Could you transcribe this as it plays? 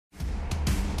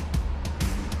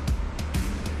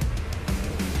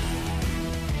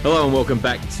Hello and welcome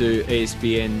back to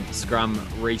ESPN Scrum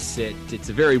Reset. It's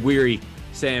a very weary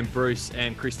Sam Bruce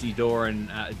and Christy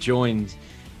Doran joining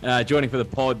for the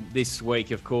pod this week,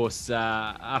 of course,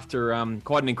 after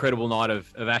quite an incredible night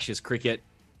of Ashes cricket.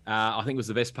 I think it was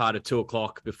the best part of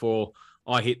 2:00 before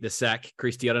I hit the sack.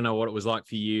 Christy, I don't know what it was like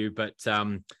for you, but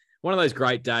one of those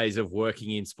great days of working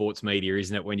in sports media,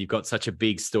 isn't it, when you've got such a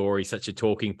big story, such a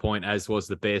talking point, as was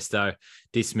the Bairstow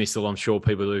dismissal. I'm sure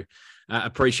people who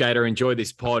appreciate or enjoy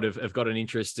this pod have got an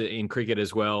interest in cricket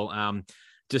as well.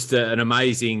 Just an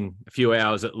amazing few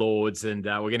hours at Lords, and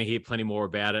we're going to hear plenty more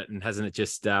about it. And hasn't it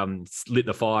just lit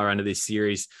the fire under this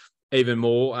series even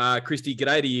more? Christy,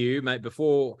 g'day to you, mate.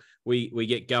 Before we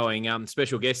get going,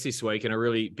 special guest this week and a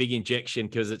really big injection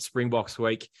because it's Springboks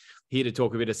week. Here to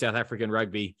talk a bit of South African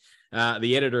rugby,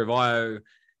 the editor of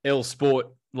IOL Sport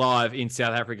Live in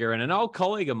South Africa, and an old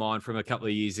colleague of mine from a couple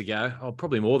of years ago. Oh,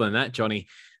 probably more than that, Johnny.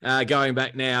 Going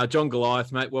back now, John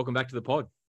Goliath, mate. Welcome back to the pod.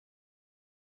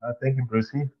 Thank you,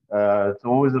 Brucey. It's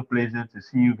always a pleasure to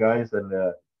see you guys and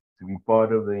to be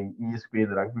part of the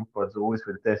ESPN Rugby Pod. It's always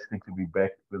fantastic to be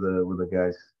back with the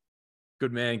guys.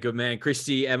 Good man, good man.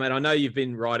 Christy, mate, I know you've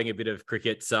been writing a bit of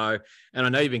cricket, and I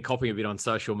know you've been copying a bit on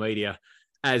social media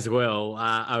as well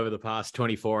over the past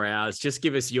 24 hours. Just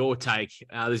give us your take.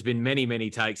 There's been many, many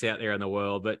takes out there in the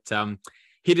world, but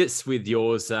hit us with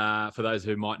yours for those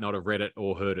who might not have read it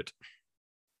or heard it.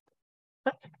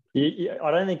 I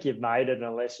don't think you've made it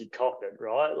unless you cock it,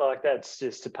 right? Like that's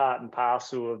just a part and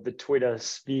parcel of the Twitter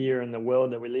sphere and the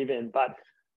world that we live in. But,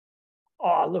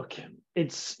 look,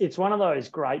 it's one of those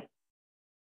great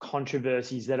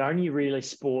controversies that only really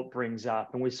sport brings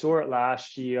up. And we saw it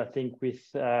last year, I think, with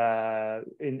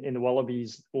in the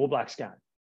Wallabies All Blacks game.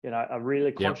 You know, a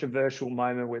really controversial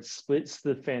moment where it splits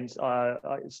the fence,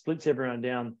 it splits everyone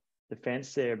down the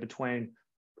fence there between,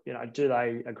 you know, do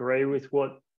they agree with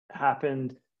what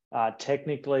happened?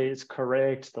 Technically, it's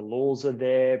correct. The laws are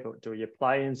there, but do you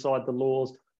play inside the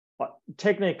laws? But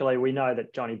technically, we know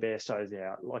that Johnny Bairstow's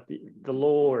out. Like the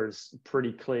law is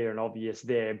pretty clear and obvious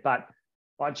there. But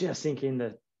I just think in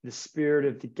the spirit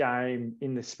of the game,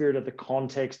 in the spirit of the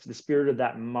context, the spirit of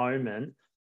that moment,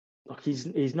 look,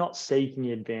 he's not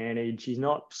seeking advantage. He's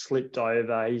not slipped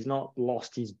over. He's not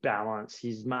lost his balance.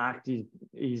 He's marked.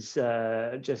 He's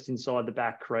just inside the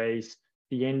back crease.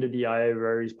 The end of the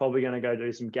over. He's probably going to go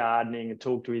do some gardening and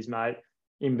talk to his mate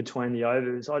in between the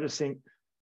overs. I just think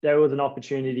there was an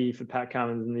opportunity for Pat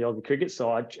Cummins and the Aussie cricket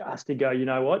side just to go, you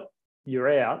know what, you're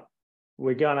out.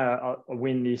 We're going to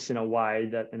win this in a way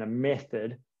that, in a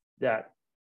method that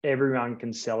everyone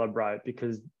can celebrate,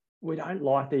 because we don't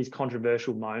like these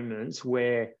controversial moments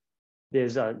where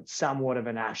there's somewhat of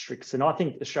an asterisk. And I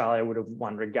think Australia would have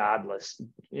won regardless.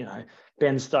 You know,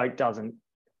 Ben Stokes doesn't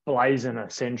blazon a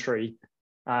century,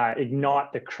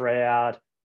 ignite the crowd,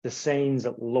 the scenes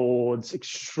at Lords,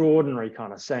 extraordinary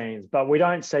kind of scenes. But we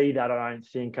don't see that, I don't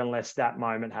think, unless that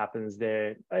moment happens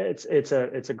there. It's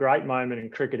a great moment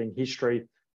in cricketing history.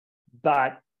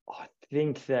 But I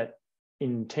think that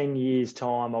in 10 years'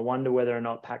 time, I wonder whether or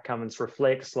not Pat Cummins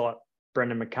reflects like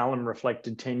Brendan McCullum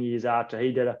reflected 10 years after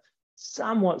he did a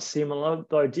somewhat similar,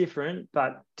 though different,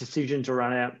 but decision to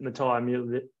run out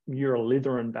Matthias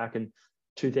Muir-Litherland back in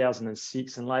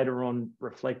 2006, and later on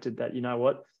reflected that, you know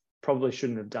what, probably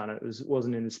shouldn't have done it. It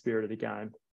wasn't in the spirit of the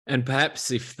game. And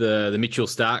perhaps if the Mitchell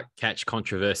Starc catch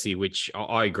controversy, which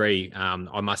I agree,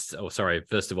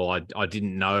 first of all, I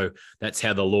didn't know that's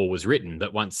how the law was written.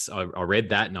 But once I read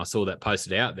that and I saw that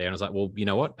posted out there, and I was like, well, you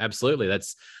know what? Absolutely,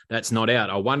 that's not out.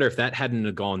 I wonder if that hadn't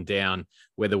have gone down,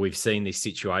 whether we've seen this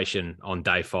situation on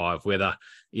day 5, whether,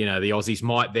 you know, the Aussies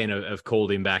might then have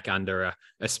called him back under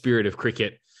a spirit of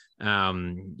cricket,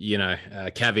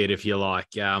 caveat, if you like.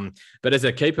 But as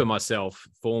a keeper myself,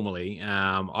 formerly,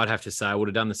 I'd have to say I would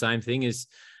have done the same thing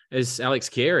as Alex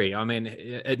Carey. I mean,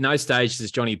 at no stage does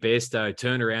Johnny Bairstow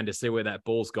turn around to see where that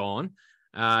ball's gone.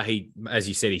 He, as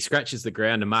you said, he scratches the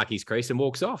ground and marks his crease and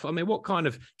walks off. I mean, what kind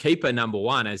of keeper, number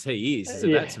one, as he is as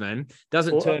a batsman,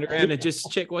 doesn't turn around and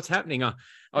just check what's happening? I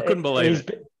couldn't believe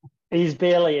it. He's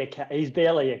barely a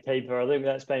keeper. I think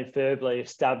that's been firmly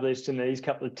established in these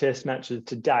couple of test matches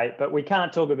to date, but we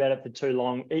can't talk about it for too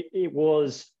long. It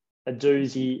was a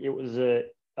doozy. It was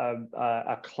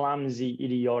a clumsy,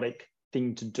 idiotic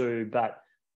thing to do. But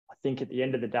I think at the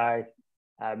end of the day,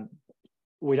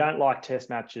 we don't like test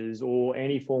matches or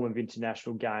any form of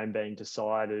international game being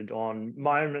decided on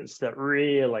moments that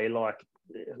really, like,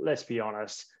 let's be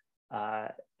honest,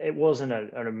 it wasn't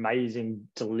an amazing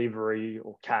delivery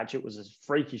or catch. It was a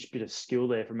freakish bit of skill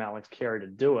there from Alex Carey to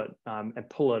do it and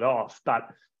pull it off. But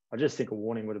I just think a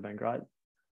warning would have been great.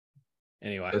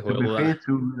 Anyway,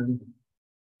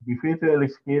 be fair to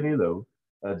Alex Carey, though,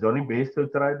 Johnny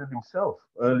Bairstow tried it himself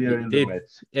earlier He in the did.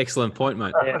 match. Excellent point,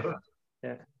 mate.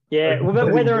 Yeah. Well,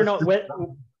 but whether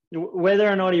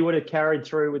or not he would have carried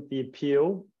through with the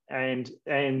appeal and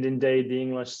indeed the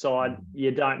English side,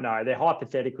 you don't know. They're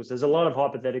hypotheticals. There's a lot of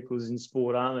hypotheticals in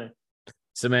sport, aren't there?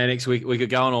 Semantics, we could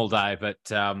go on all day, but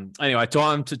anyway,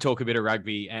 time to talk a bit of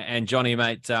rugby. And Johnny,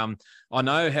 mate, I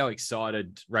know how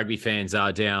excited rugby fans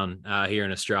are down here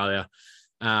in Australia,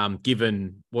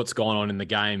 given what's gone on in the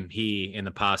game here in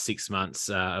the past 6 months.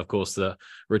 Of course, the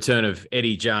return of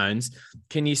Eddie Jones.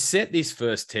 Can you set this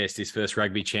first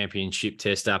rugby championship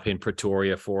test up in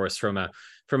Pretoria for us from a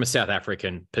South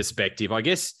African perspective? I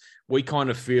guess we kind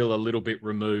of feel a little bit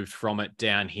removed from it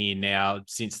down here now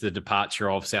since the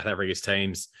departure of South Africa's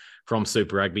teams from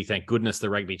Super Rugby. Thank goodness the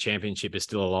Rugby Championship is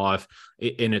still alive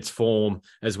in its form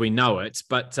as we know it.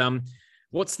 But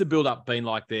what's the build-up been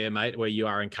like there, mate, where you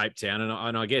are in Cape Town?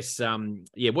 And I guess,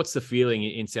 what's the feeling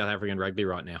in South African rugby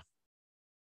right now?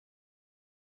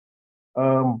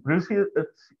 Brucey,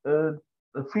 it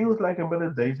feels like a bit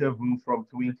of deja vu from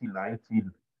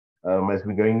 2019. As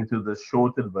we're going into the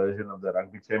shortened version of the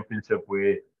Rugby Championship,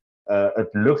 where it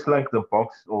looks like the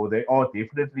Boks, or they are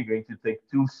definitely going to take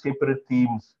two separate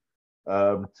teams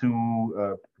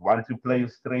to one to play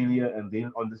Australia, and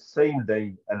then on the same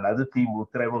day, another team will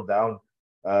travel down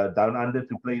under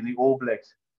to play the All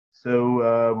Blacks.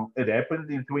 So it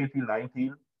happened in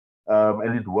 2019,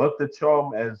 and it worked a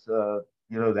charm as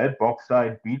that Boks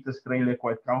side beat Australia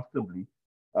quite comfortably.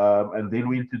 And then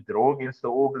went to draw against the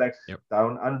All Blacks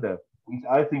down under, which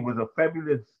I think was a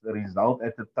fabulous result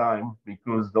at the time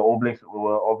because the All Blacks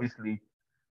were obviously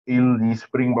in the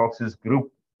Springboks'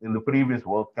 group in the previous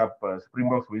World Cup.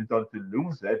 Springboks went on to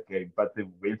lose that game, but they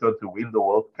went on to win the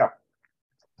World Cup.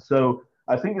 So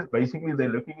I think it's basically they're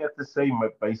looking at the same,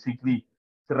 basically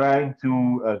trying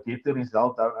to get the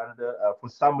result down under. For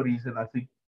some reason, I think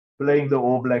playing the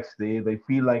All Blacks there, they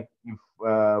feel like if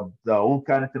the whole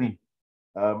country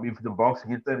if the Boks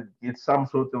get some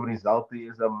sort of result,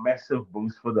 there is a massive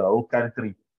boost for the whole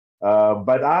country.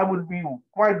 But I would be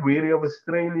quite wary of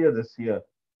Australia this year.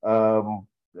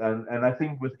 And I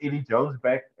think with Eddie Jones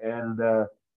back and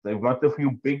they've got a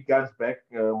few big guns back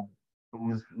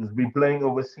who's been playing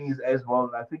overseas as well.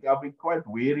 And I think I'll be quite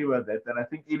wary about that. And I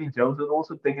think Eddie Jones would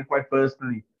also take it quite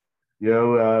personally.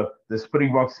 The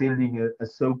Springboks sending a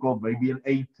so-called maybe an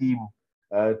A team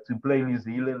to play New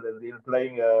Zealand and then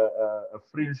playing a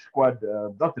fringe squad.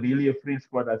 Not really a fringe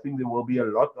squad. I think there will be a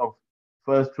lot of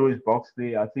first choice Boks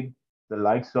there. I think the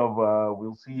likes of,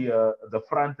 we'll see the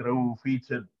front row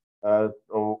featured,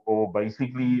 or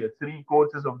basically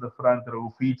 3/4 of the front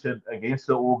row featured against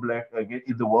the All Black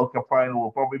in the World Cup final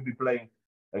will probably be playing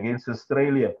against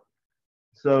Australia.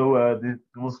 So there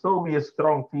will still be a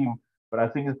strong team, but I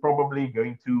think it's probably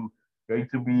going to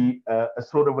be a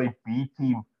sort of a B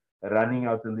team running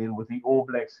out, and then with the All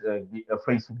Blacks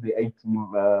facing the A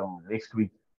team next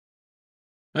week.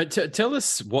 Tell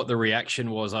us what the reaction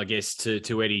was, I guess,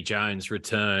 to Eddie Jones'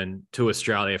 return to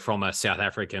Australia from a South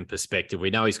African perspective. We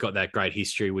know he's got that great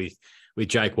history with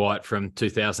Jake White from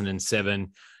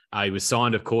 2007. He was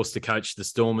signed, of course, to coach the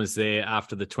Stormers there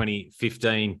after the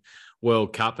 2015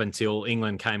 World Cup until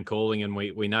England came calling, and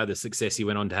we know the success he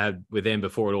went on to have with them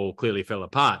before it all clearly fell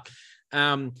apart.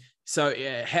 So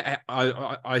I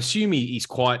assume he's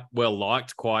quite well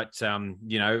liked, quite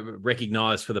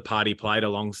recognised for the part he played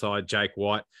alongside Jake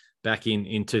White back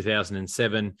in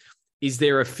 2007. Is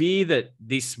there a fear that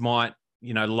this might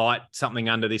light something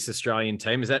under this Australian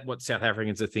team? Is that what South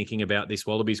Africans are thinking about this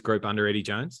Wallabies group under Eddie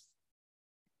Jones?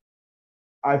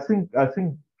 I think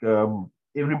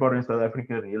everybody in South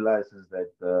Africa realizes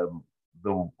that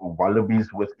the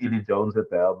Wallabies with Eddie Jones at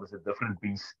the helm is a different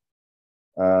beast.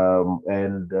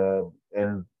 And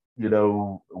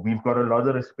we've got a lot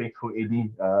of respect for Eddie.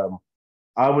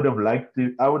 I would have liked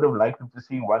him to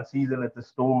see one season at the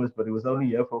Stormers, but he was only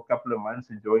here for a couple of months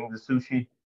enjoying the sushi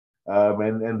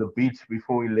and the beach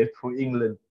before he left for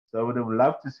England. So I would have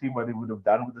loved to see what he would have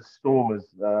done with the Stormers.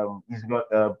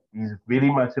 He's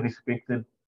very much respected,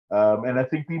 and I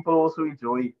think people also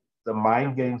enjoy the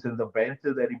mind games and the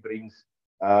banter that he brings.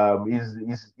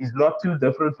 He's not too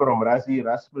different from Rassie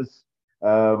Erasmus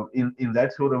in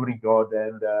that sort of regard.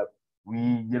 And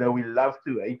we love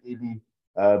to hate Eddie.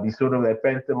 He's sort of that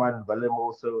pantomime villain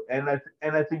also, and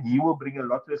I think he will bring a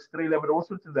lot to Australia, but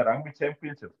also to the Rugby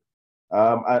Championship.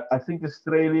 I think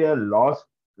Australia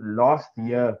last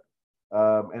year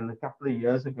and a couple of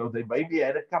years ago, they maybe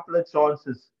had a couple of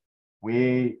chances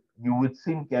where you would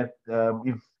think that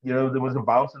if there was a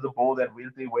bounce of the ball that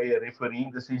went their way, a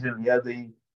refereeing decision here,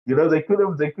 they could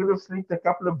have sneaked a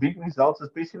couple of big results,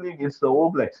 especially against the All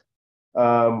Blacks.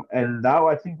 And now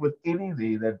I think with Eddie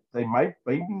there, that they might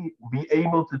maybe be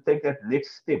able to take that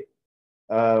next step,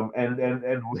 and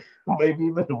maybe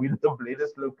even win the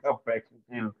Bledisloe Cup back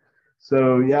again.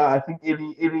 So yeah, I think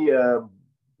Eddie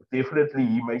definitely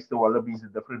he makes the Wallabies a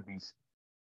different beast.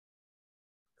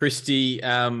 Christy,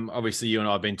 obviously you and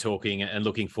I have been talking and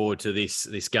looking forward to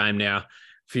this game now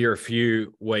for a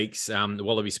few weeks. The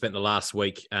Wallabies spent the last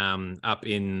week up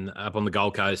on the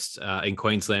Gold Coast in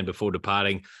Queensland before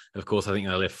departing. Of course, I think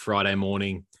they left Friday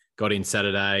morning, got in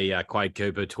Saturday. Quade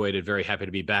Cooper tweeted, very happy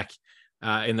to be back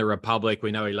in the Republic.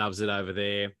 We know he loves it over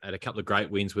there. Had a couple of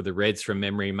great wins with the Reds from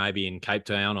memory, maybe in Cape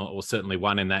Town, or certainly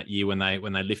one in that year when they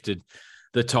lifted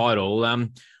the title.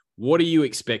 What are you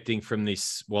expecting from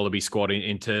this Wallaby squad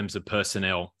in terms of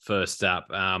personnel first up?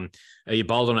 Are you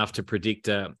bold enough to predict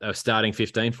a starting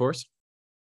 15 for us?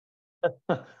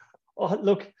 Oh,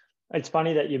 look, it's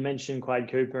funny that you mentioned Quade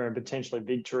Cooper and potentially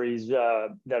victories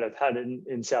that have had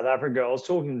in South Africa. I was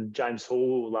talking to James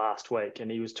Hall last week, and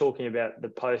he was talking about the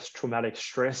post-traumatic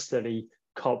stress that he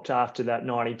copped after that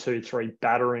 92-3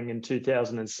 battering in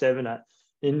 2007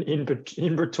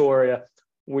 in Pretoria,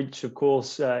 which, of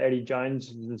course, Eddie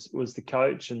Jones was the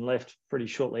coach and left pretty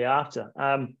shortly after.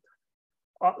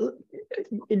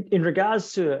 In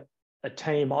regards to a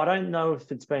team, I don't know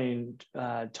if it's been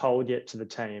told yet to the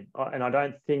team, and I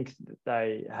don't think that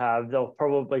they have. They'll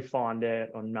probably find out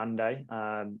on Monday.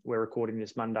 We're recording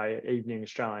this Monday evening,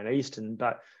 Australian Eastern,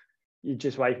 but you're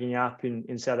just waking up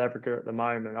in South Africa at the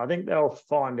moment. I think they'll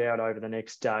find out over the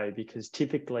next day, because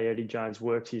typically Eddie Jones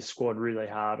works his squad really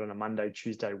hard on a Monday,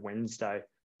 Tuesday, Wednesday,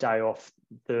 day off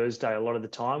Thursday a lot of the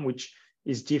time, which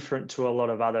is different to a lot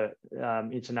of other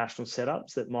international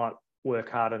setups that might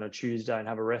work hard on a Tuesday and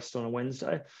have a rest on a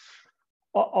Wednesday.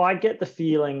 I get the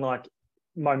feeling like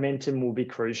momentum will be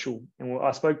crucial. And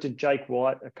I spoke to Jake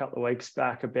White a couple of weeks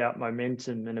back about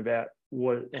momentum and about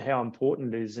how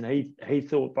important it is. And he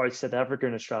thought both South Africa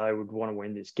and Australia would want to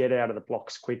win this, get out of the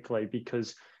blocks quickly,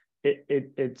 because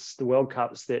it's the World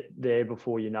Cup's there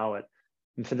before you know it.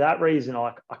 And for that reason,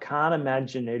 I can't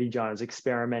imagine Eddie Jones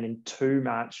experimenting too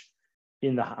much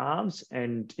in the halves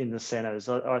and in the centres.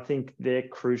 I think they're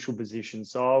crucial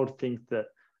positions. So I would think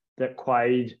that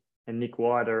Quade and Nick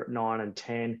White are at 9 and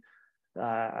 10.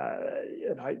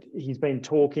 He's been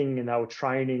talking, and they were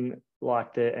training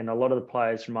like that. And a lot of the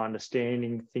players, from my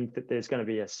understanding, think that there's going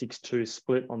to be a 6-2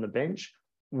 split on the bench.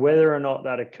 Whether or not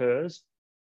that occurs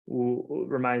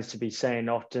remains to be seen.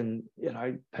 Often,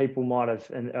 people might have,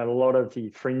 and a lot of the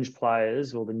fringe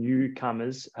players or the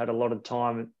newcomers had a lot of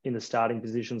time in the starting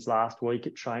positions last week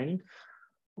at training.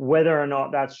 Whether or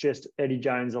not that's just Eddie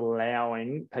Jones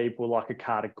allowing people like a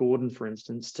Carter Gordon, for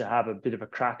instance, to have a bit of a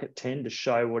crack at 10 to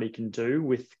show what he can do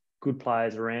with good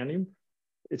players around him,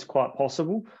 it's quite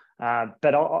possible.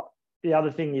 The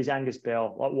other thing is Angus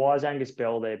Bell. Like, why is Angus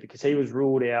Bell there? Because he was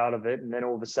ruled out of it, and then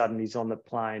all of a sudden he's on the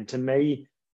plane. To me,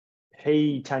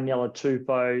 Taniela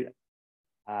Tupou,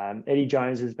 Eddie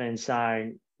Jones has been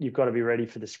saying, you've got to be ready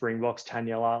for the Springboks,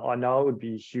 Taniela. I know it would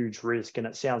be a huge risk, and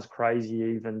it sounds crazy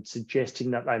even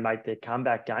suggesting that they make their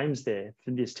comeback games there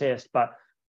for this test. But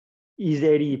is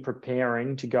Eddie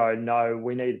preparing to go, no,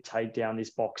 we need to take down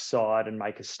this Boks side and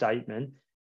make a statement?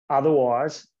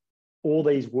 Otherwise, all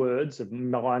these words of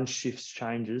mind shifts,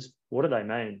 changes, what do they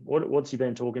mean? What's he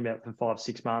been talking about for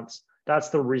 5-6 months? That's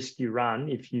the risk you run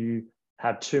if you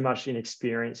have too much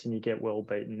inexperience and you get well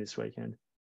beaten this weekend.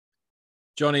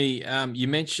 Johnny, you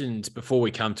mentioned before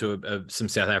we come to some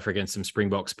South African, some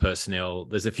Springboks personnel,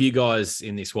 there's a few guys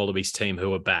in this Wallabies team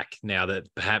who are back now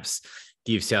that perhaps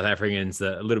give South Africans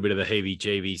a little bit of the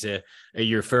heebie-jeebies. Are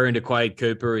you referring to Quade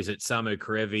Cooper? Is it Samu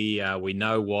Karevi? We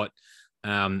know what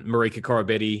Marika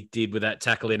Koroibete did with that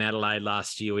tackle in Adelaide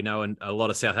last year. We know, and a lot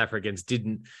of South Africans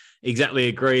didn't exactly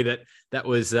agree that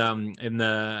was within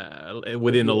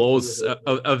the laws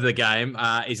of the game.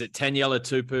 Is it Taniela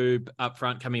Tupou up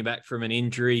front coming back from an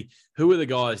injury? Who are the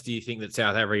guys do you think that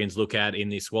South Africans look at in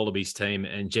this Wallabies team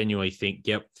and genuinely think,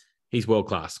 yep, he's world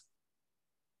class?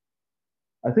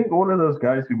 I think all of those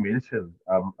guys you mentioned,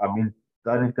 Taniela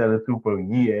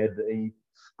Tupou, he had a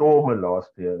stormer last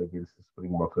year against the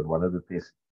Springboks at one of the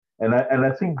tests. And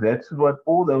I think that's what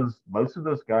most of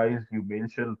those guys you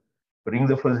mentioned bring,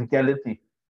 the physicality.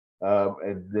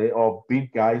 And they are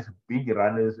big guys, big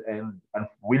runners. And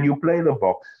when you play the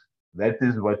Boks, that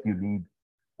is what you need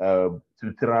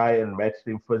to try and match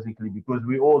them physically, because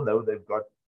we all know they've got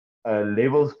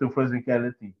levels to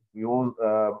physicality. We all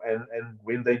and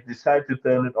when they decide to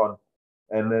turn it on,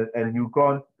 and you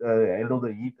can't handle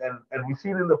the heat. And we've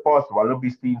seen in the past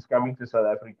Wallabies teams coming to South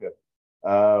Africa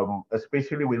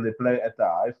especially when they play at the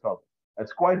IFL.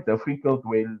 It's quite difficult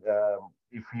when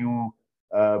if you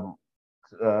um,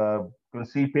 uh,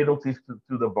 concede penalties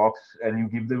to the box and you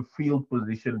give them field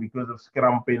position because of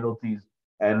scrum penalties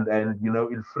and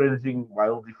infringing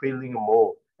while defending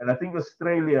more. And I think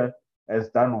Australia has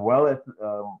done well at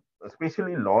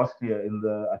especially last year in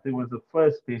the I think it was the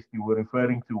first test you were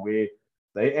referring to where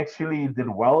they actually did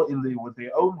well in the with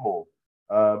their own ball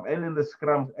and in the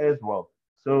scrums as well.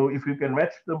 So if you can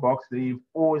match the box, then you've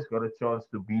always got a chance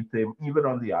to beat them, even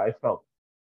on the IFL.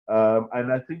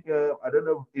 And I think I don't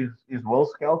know is Will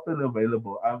Skelton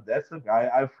available? That's the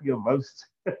guy I fear most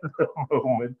at the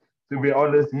moment. To be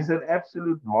honest, he's an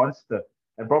absolute monster,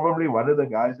 and probably one of the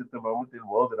guys at the moment in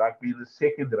world rugby in the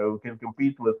second row who can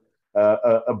compete with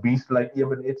a beast like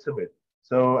Eben Etzebeth.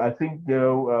 So I think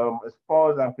as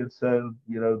far as I'm concerned,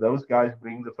 those guys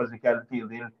bring the physicality. And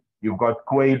then you've got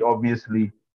Quaid,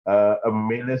 obviously, a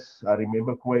menace. I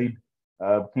remember Quaid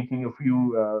kicking a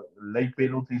few late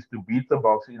penalties to beat the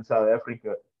Boks in South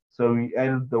Africa. So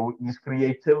his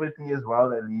creativity as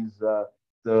well, and he's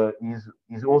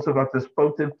also got this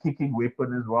potent kicking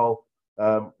weapon as well.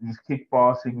 His kick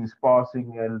passing, his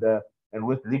passing, and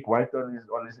with Nick White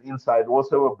on his inside,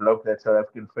 also a bloke that South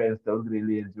African fans don't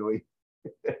really enjoy.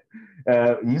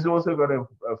 He's also got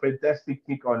a fantastic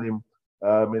kick on him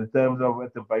in terms of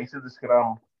at the base of the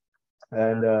scrum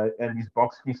and his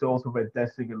box kicks are also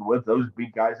fantastic. And with those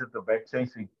big guys at the back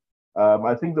chasing,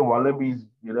 I think the Wallabies,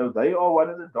 they are one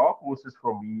of the dark horses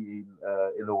for me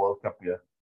in the World Cup here.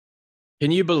 Can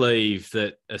you believe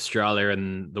that Australia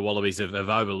and the Wallabies have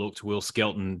overlooked Will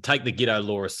Skelton? Take the Giddo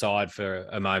law aside for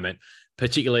a moment,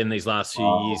 particularly in these last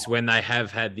few years when they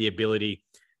have had the ability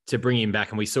to bring him back.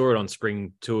 And we saw it on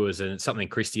spring tours, and it's something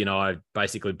Christy and I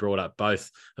basically brought up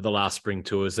both of the last spring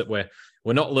tours, that we're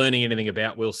not learning anything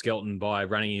about Will Skelton by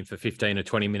running him for 15 or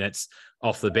 20 minutes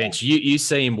off the bench. You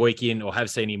see him week in, or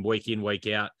have seen him week in, week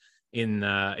out in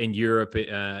Europe,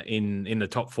 in the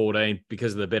top 14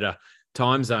 because of the better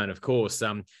time zone, of course.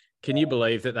 Can you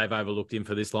believe that they've overlooked him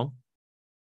for this long?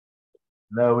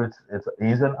 No,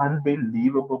 he's an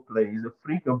unbelievable player. He's a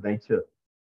freak of nature.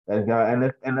 That guy,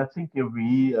 and I think if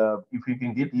you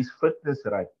can get his fitness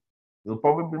right, he'll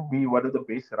probably be one of the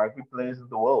best rugby players in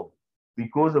the world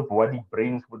because of what he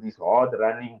brings with his hard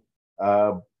running,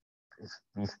 uh,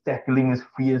 his tackling is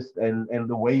fierce, and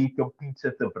the way he competes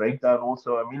at the breakdown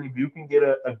also. I mean, if you can get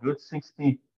a good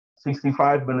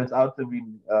 65 minutes out of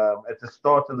him at the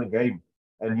start of the game,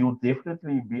 and you'll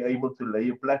definitely be able to lay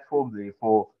a platform there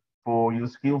for your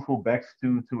skillful backs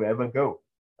to have a go.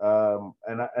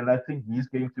 And I think he's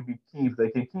going to be key if they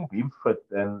can keep him fit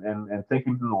and take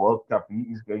him to the World Cup. He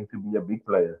is going to be a big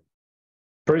player.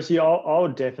 Brucey,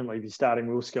 I'll definitely be starting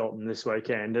Will Skelton this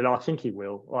weekend, and I think he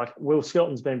will. Like, Will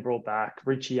Skelton's been brought back,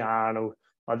 Richie Arnold.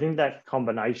 I think that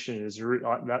combination is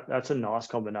that's a nice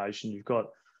combination. You've got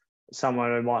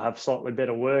someone who might have slightly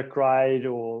better work rate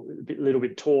or a little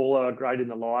bit taller, great in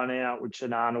the line out, which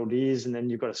an Arnold is, and then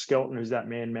you've got a Skelton who's that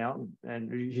man mountain,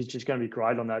 and he's just going to be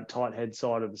great on that tight head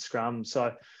side of the scrum.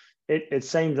 So it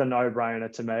seems a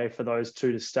no-brainer to me for those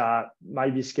two to start.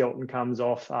 Maybe Skelton comes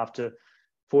off after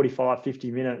 45,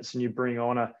 50 minutes and you bring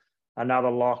on another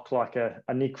lock like a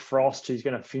Nick Frost who's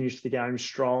going to finish the game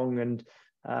strong, and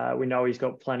we know he's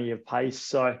got plenty of pace.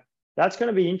 So that's going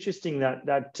to be interesting, that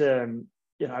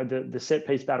the set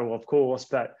piece battle, of course,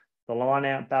 but the line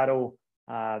out battle,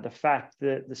 the fact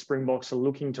that the Springboks are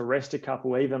looking to rest a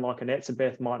couple, even like an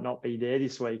Etzebeth might not be there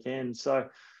this weekend. So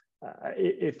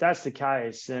if that's the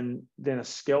case, then a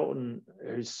Skelton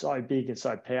who's so big and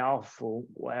so powerful,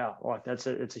 wow, like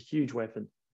it's a huge weapon.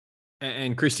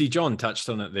 And Christy, John touched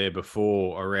on it there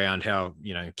before around how,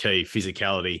 key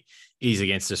physicality is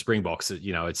against the Springboks.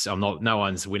 No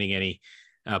one's winning any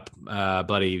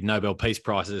bloody Nobel Peace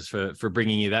Prizes for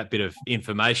bringing you that bit of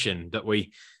information. That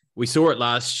we saw it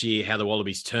last year, how the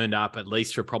Wallabies turned up at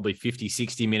least for probably 50,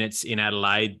 60 minutes in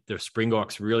Adelaide. The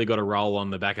Springboks really got a roll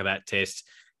on the back of that test,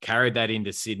 carried that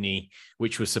into Sydney,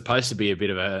 which was supposed to be a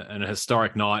bit of an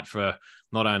historic night for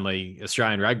not only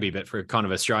Australian rugby, but for kind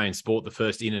of Australian sport, the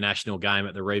first international game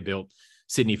at the rebuilt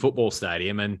Sydney Football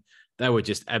Stadium. And they were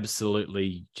just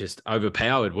absolutely just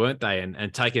overpowered, weren't they?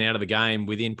 And taken out of the game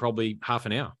within probably half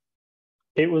an hour.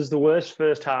 It was the worst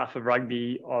first half of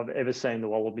rugby I've ever seen the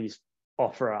Wallabies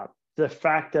offer up. The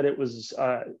fact that it was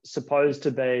supposed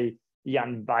to be the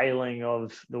unveiling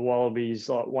of the Wallabies,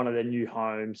 like one of their new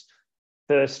homes,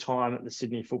 first time at the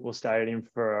Sydney Football Stadium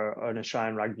for an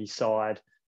Australian rugby side.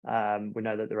 We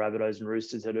know that the Rabbitohs and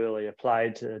Roosters had earlier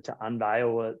played to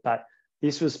unveil it, but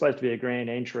this was supposed to be a grand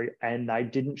entry and they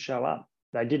didn't show up.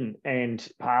 they didn't. And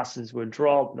passes were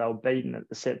dropped. They were beaten at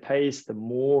the set piece. The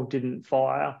maul didn't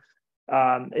fire.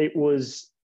 It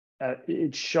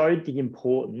showed the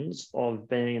importance of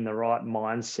being in the right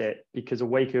mindset, because a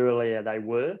week earlier they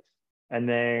were, and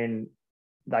then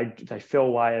they fell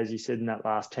away, as you said, in that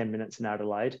last 10 minutes in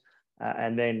Adelaide.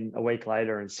 And then a week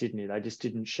later in Sydney, they just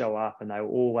didn't show up, and they were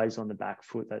always on the back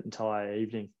foot that entire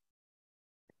evening.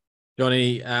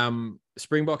 Johnny,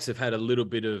 Springboks have had a little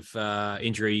bit of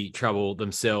injury trouble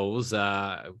themselves,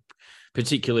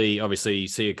 particularly, obviously,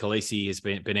 Sia Khaleesi has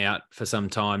been out for some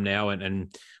time now,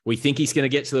 and we think he's going to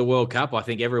get to the World Cup. I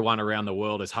think everyone around the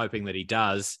world is hoping that he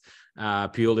does.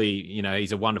 Purely,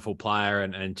 he's a wonderful player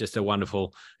and just a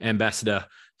wonderful ambassador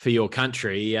for your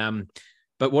country.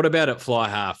 But what about at fly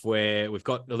half, where we've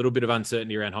got a little bit of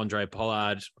uncertainty around Handré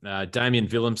Pollard? Damien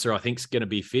Willemse, I think, is going to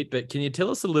be fit. But can you tell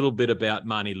us a little bit about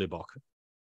Marnie Libbok?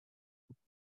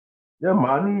 Yeah,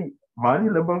 Marnie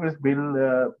Libbok has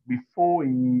been, before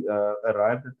he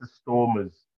arrived at the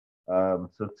Stormers, so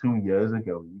 2 years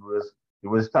ago, he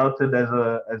was touted as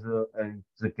a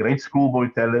great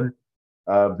schoolboy talent.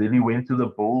 Then he went to the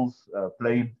Bulls,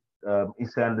 played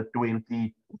Issa under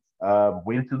 20,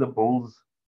 went to the Bulls.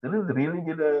 Didn't really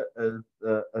get a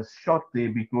shot there,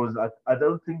 because I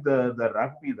don't think the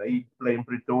rugby they play in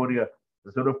Pretoria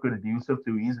is sort of conducive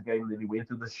to his game. Then he went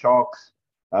to the Sharks.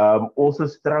 Also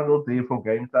struggled there for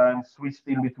game time, switched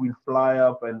in between fly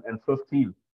up and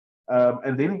 15.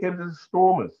 And then he came to the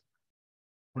Stormers.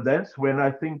 That's when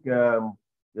I think the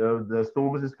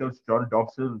Stormers' coach, John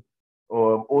Dobson,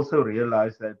 also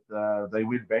realized that they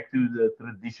went back to the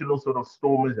traditional sort of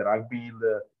Stormers rugby in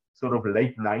the sort of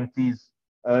late 90s,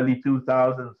 early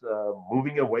 2000s,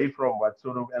 moving away from what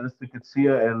sort of Alistair Coetzee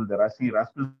and Rassie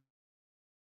Rasmus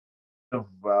of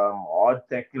hard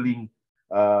tackling,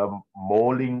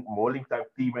 mauling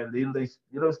type team, and then they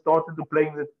started to play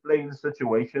in the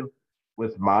situation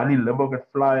with Marnie Libbok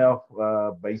at fly off,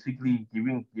 basically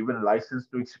given license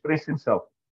to express himself,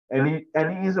 and he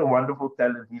is a wonderful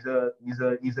talent. He's a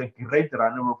great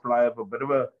runner of fly off, a bit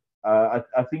of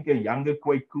I think a younger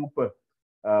Quade Cooper.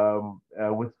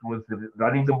 With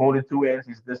running the ball in two hands,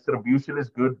 his distribution is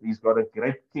good. He's got a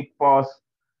great kick pass.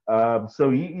 So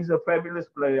he is a fabulous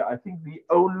player. I think the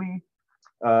only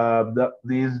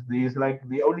there's like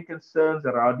the only concerns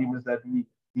around him is that he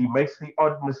makes the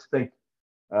odd mistake,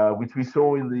 which we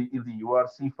saw in the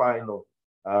URC final,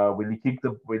 when he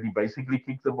basically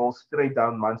kicked the ball straight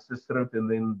down Munster's throat, and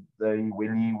then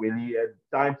when he had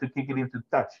time to kick it into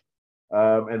touch,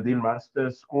 and then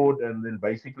Munster scored and then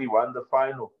basically won the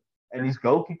final. And his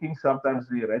goal kicking sometimes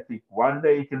is erratic. One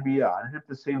day he can be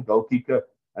 100% goal kicker,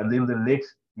 and then the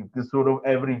next you can sort of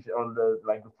average on the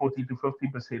 40 to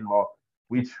 50% mark,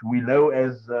 which we know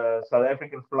as South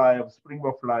African flyer,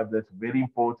 Springbok flyer, that's very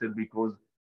important, because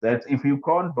that's if you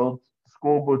can't build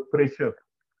scoreboard pressure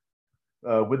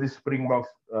with the Springboks,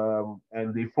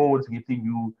 and the forwards getting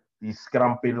you these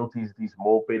scrum penalties, these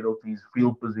maul penalties,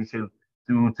 field position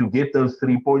to get those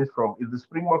 3 points from. If the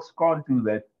Springboks can't do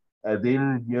that,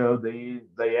 then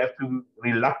they have to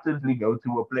reluctantly go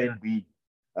to a plan B,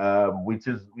 which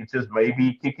is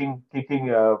maybe kicking, taking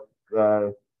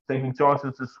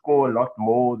chances to score a lot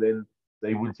more than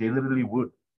they would generally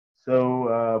would.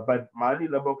 So, but Marnie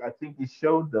Libbok, I think he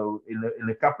showed though in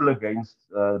a couple of games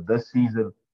this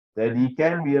season that he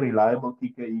can be a reliable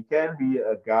kicker. He can be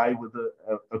a guy with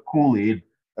a cool head.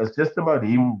 It's just about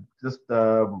him just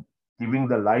giving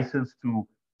the license to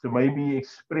maybe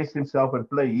express himself and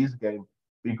play his game,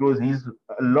 because he's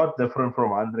a lot different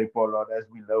from Handré Pollard, as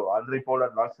we know. Handré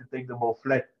Pollard likes to take the ball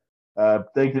flat,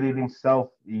 take it in himself.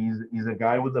 He's a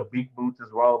guy with a big boot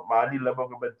as well. Marnie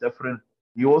Libbok a bit different.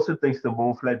 He also takes the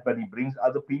ball flat, but he brings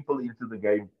other people into the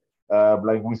game.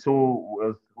 Like we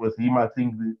saw with him, I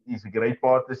think it's a great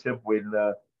partnership when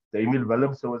Damien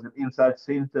Willemse was an inside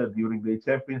center during the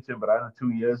championship run 2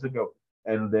 years ago,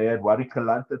 and they had Warwick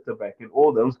Kalanta at the back, and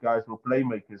all those guys were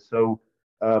playmakers. So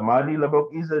Marnie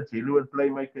Libbok is a genuine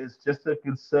playmaker. It's just a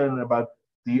concern about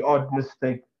the odd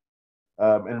mistake,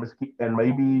 and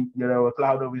maybe a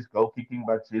cloud of his goal kicking.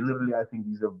 But generally, I think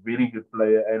he's a very good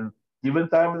player, and given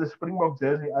time in the Springbok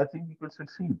jersey, I think he could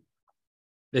succeed.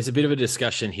 There's a bit of a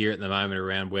discussion here at the moment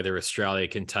around whether Australia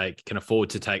can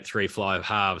afford to take 3 fly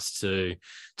halves to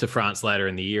France later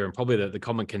in the year, and probably the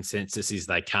common consensus is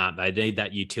they can't. They need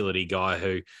that utility guy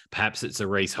who, perhaps it's a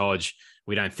Reece Hodge.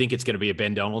 We don't think it's going to be a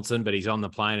Ben Donaldson, but he's on the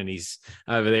plane and he's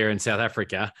over there in South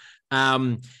Africa.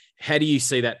 How do you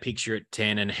see that picture at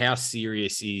 10, and how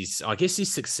serious is, I guess, his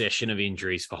succession of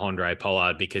injuries for Handré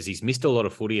Pollard, because he's missed a lot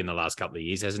of footy in the last couple of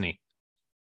years, hasn't he?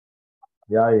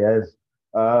 Yeah, he has.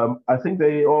 I think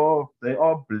they are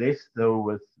blessed though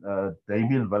with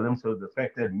Damian Willem. So the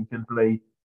fact that he can play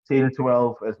 10,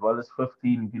 12 as well as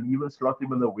 15, you can even slot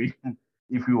him in the wing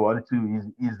if you want to.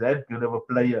 Is that good of a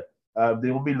player?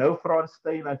 There will be no Frans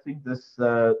Steyn, I think, this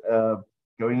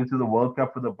going into the World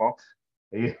Cup for the Boks.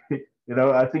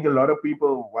 I think a lot of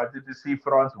people wanted to see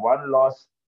France one last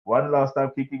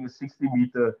time kicking a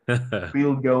 60-meter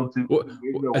field goal to win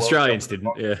the World Cup Australians for the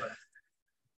didn't, Boks.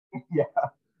 yeah.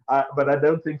 Yeah, but I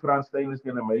don't think Frans Steyn is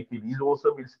going to make it. He's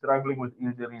also been struggling with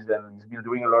injuries, and he's been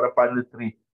doing a lot of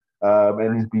punditry,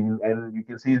 and you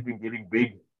can see he's been getting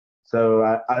big. So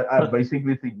I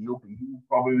basically think he'll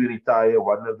probably retire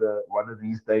one of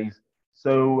these days.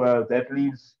 So that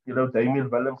leaves Damian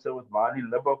Willem with Mani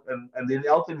Libbok and then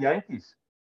Elton Yankees.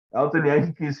 Elton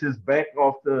Yankees is back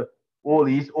after all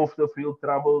his off the field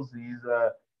troubles.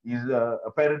 He's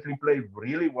apparently played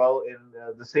really well in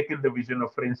the second division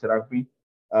of French rugby.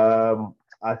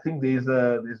 I think there's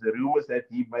a rumors that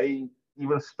he may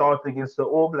even start against the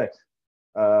All Blacks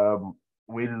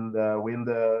when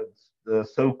the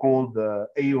so-called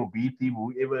A or B team,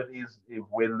 whoever it is,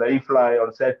 when they fly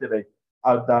on Saturday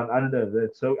out down under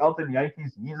that. So Elton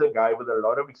Yankees, he's a guy with a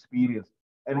lot of experience,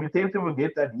 and we tend to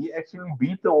forget that he actually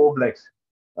beat the All Blacks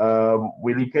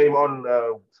when he came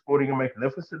on, scoring a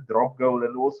magnificent drop goal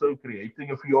and also creating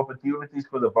a few opportunities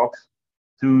for the Boks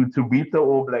to beat the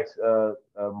All Blacks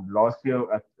last year.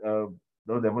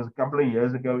 No, that was a couple of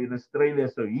years ago in Australia.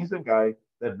 So he's a guy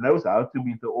that knows how to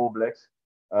beat the All Blacks,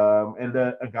 and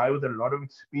a guy with a lot of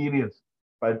experience.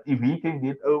 But if he can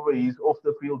get over his off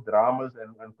the field dramas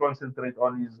and concentrate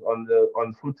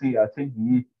on footy, I think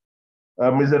he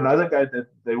is another guy that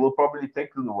they will probably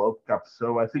take to the World Cup.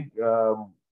 So I think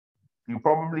you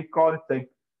probably can't take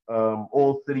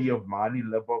all three of Mani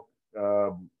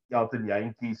Libbok, Elton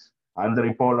Yankees,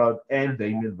 Andre Pollard, and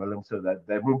Damian Willem. So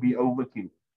that would be overkill.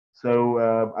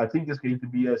 So I think it's going to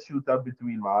be a shootout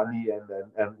between Mani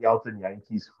and Elton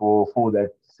Yankees for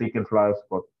that second flyer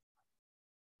spot.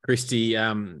 Christy,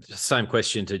 same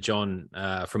question to John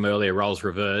from earlier, roles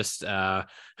reversed.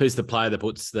 Who's the player that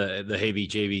puts the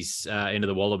heebie-jeebies into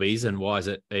the Wallabies, and why is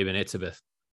it Eben Etzebeth?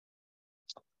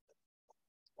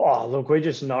 Oh, look, we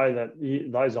just know that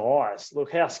those eyes.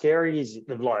 Look, how scary is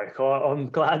the bloke?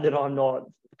 I'm glad that I'm not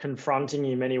confronting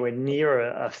him anywhere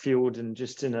near a field and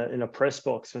just in a press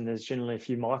box when there's generally a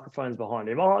few microphones behind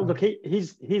him. Oh, look,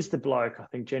 he's the bloke. I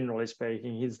think, generally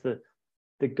speaking, he's the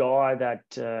guy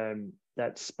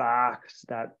that sparks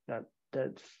that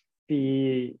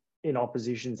fear in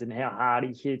oppositions and how hard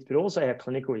he hits, but also how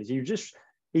clinical he is.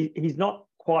 He's not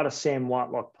quite a Sam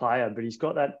Whitelock player, but he's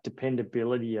got that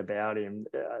dependability about him,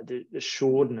 the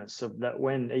assuredness of that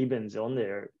when Eben's on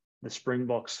there, the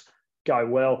Springboks go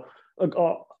well. Look,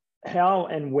 how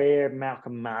and where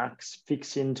Malcolm Marx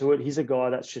fits into it, he's a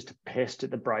guy that's just a pest at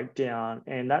the breakdown,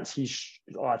 and that's his,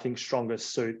 I think,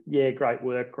 strongest suit. Yeah, great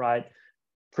work, great,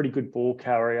 pretty good ball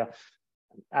carrier,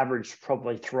 average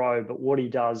probably throw, but what he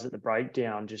does at the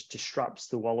breakdown just disrupts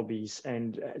the Wallabies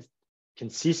and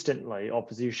consistently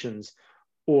oppositions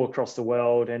all across the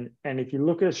world. And if you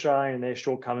look at Australia and their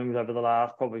shortcomings over the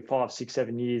last probably 5, 6,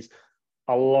 7 years,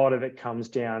 a lot of it comes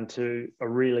down to a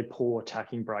really poor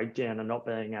attacking breakdown and not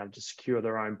being able to secure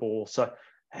their own ball. So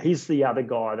he's the other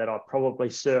guy that I'd probably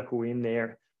circle in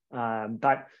there.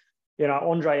 But,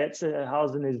 Andre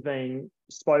Etzebeth is being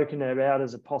spoken about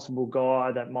as a possible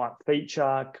guy that might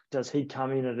feature. Does he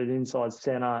come in at an inside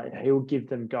centre? He'll give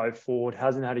them go forward.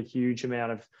 Hasn't had a huge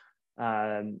amount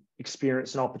of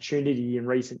experience and opportunity in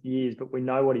recent years, but we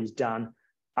know what he's done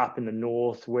up in the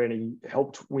north when he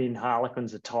helped win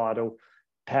Harlequins a title,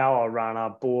 power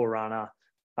runner, ball runner.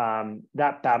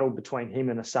 That battle between him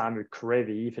and Osamu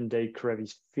Karevi, if indeed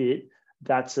Karevi's fit,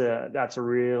 that's a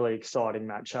really exciting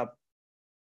matchup.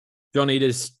 Johnny,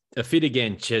 does a fit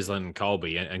again, Cheslin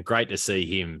Colby, and great to see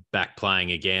him back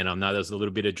playing again. I know there was a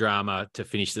little bit of drama to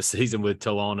finish the season with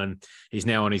Toulon, and he's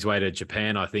now on his way to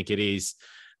Japan, I think it is.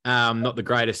 Not the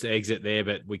greatest exit there,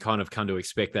 but we kind of come to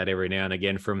expect that every now and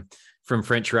again from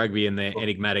French rugby and their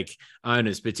enigmatic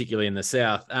owners, particularly in the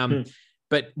South.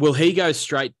 But will he go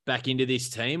straight back into this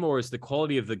team, or is the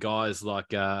quality of the guys like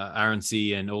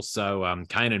Aronsi and also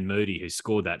Kanan Moody, who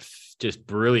scored that just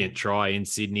brilliant try in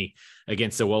Sydney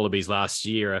against the Wallabies last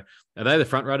year, are they the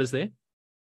front runners there?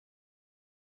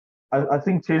 I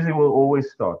think Chesney will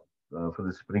always start for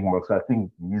the Springboks. I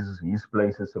think his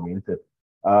place is cemented.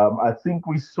 I think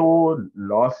we saw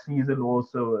last season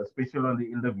also, especially on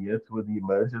the end of years, with the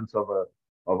emergence of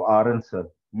Aronson.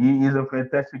 He is a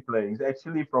fantastic player. He's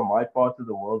actually from my part of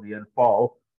the world here in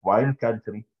Paarl, wine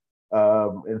country,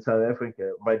 in South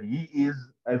Africa. But he is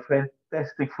a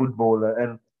fantastic footballer,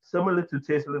 and similar to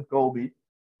Cheslin Colby,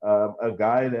 a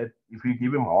guy that if you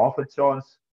give him half a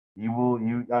chance, he will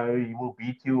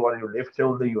beat you on your left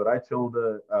shoulder, your right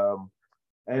shoulder.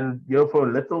 And for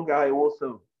a little guy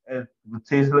also, with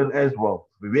Cheslin as well,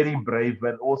 very brave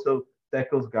and also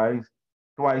tackles guys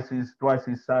twice his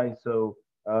size. So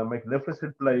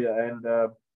magnificent player,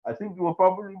 and I think you will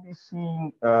probably be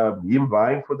seeing him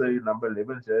vying for the number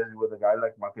 11 jersey with a guy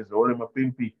like Makazole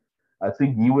Mapimpi. I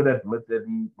think he would admit that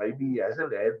he maybe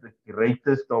hasn't had the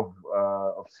greatest of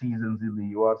seasons in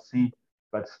the URC,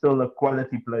 but still a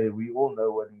quality player. We all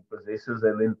know what he possesses.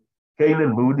 And then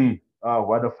Kanan Moody,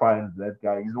 what a find that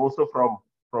guy. He's also from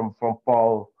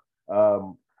Paul,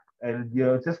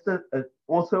 and just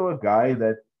also a guy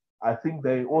that I think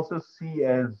they also see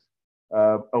as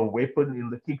a weapon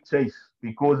in the kick chase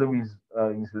because of his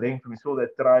length. We saw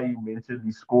that try you mentioned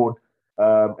he scored,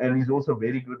 and he's also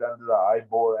very good under the high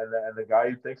ball and a guy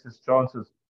who takes his chances.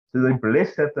 So they're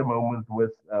blessed at the moment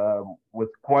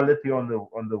with quality on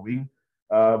the wing.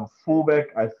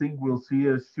 Fullback, I think we'll see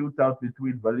a shootout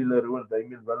between Willie Leroux and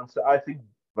Damien Willemse. I think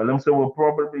Willemse will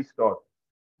probably start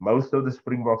most of the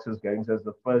Springboks games as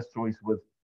the first choice with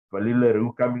Willie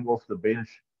Leroux coming off the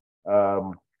bench.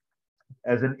 Um,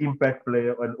 as an impact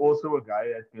player and also a guy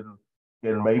that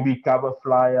can maybe cover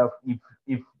fly up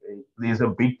if there's a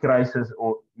big crisis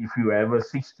or if you have a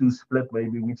 6-2 split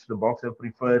maybe which the Boks have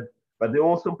preferred. But they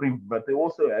also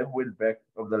have went back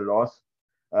of the last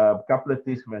couple of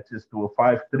test matches to a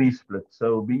 5-3 split. So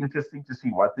it'll be interesting to see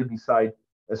what they decide,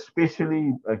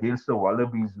 especially against the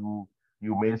Wallabies, who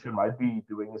you mentioned might be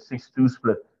doing a 6-2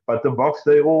 split. But the Boks,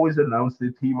 they always announce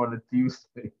their team on a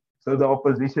Tuesday. So the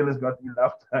opposition has got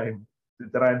enough time to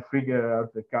try and figure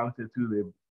out the counter to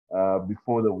them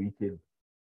before the weekend.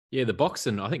 Yeah, the Boks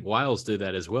and I think Wales do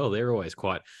that as well. They're always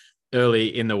quite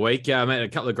early in the week. A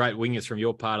couple of great wingers from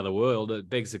your part of the world. It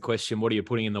begs the question, what are you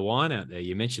putting in the wine out there?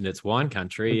 You mentioned it's wine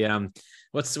country.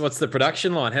 What's the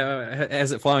production line?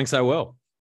 How's it flowing so well?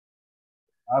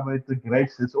 It's the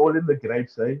grapes. It's all in the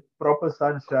grapes, eh? Proper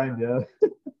sunshine, yeah.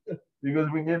 Because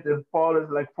we get as far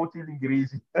as like 40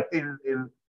 degrees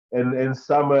in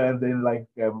summer, and then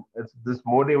this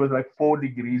morning it was like 4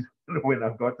 degrees when I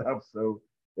got up. So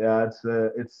yeah,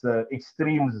 it's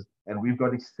extremes, and we've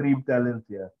got extreme talent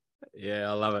here. Yeah,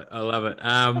 I love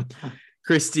it.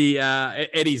 Christy,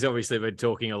 Eddie's obviously been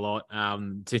talking a lot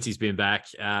since he's been back.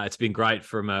 It's been great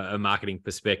from a marketing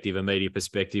perspective, a media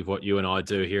perspective, what you and I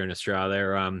do here in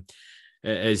Australia.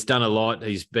 Has done a lot.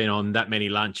 He's been on that many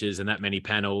lunches and that many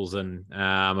panels, and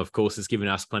of course has given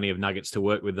us plenty of nuggets to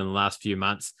work with in the last few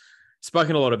months.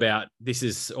 Spoken a lot about this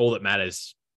is all that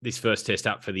matters, this first test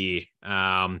up for the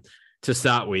year. To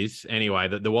start with, anyway,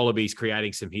 the Wallabies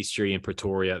creating some history in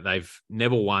Pretoria. They've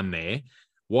never won there.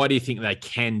 Why do you think they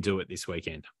can do it this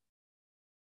weekend?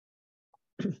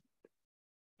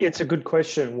 It's a good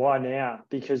question. Why now?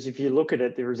 Because if you look at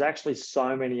it, there is actually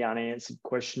so many unanswered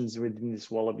questions within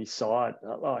this Wallaby side.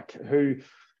 Like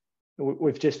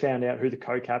we've just found out who the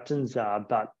co-captains are,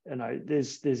 but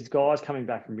there's guys coming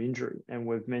back from injury, and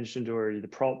we've mentioned already the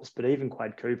props, but even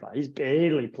Quade Cooper, he's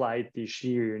barely played this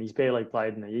year, and he's barely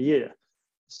played in a year.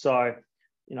 So,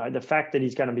 the fact that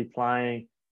he's going to be playing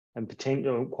and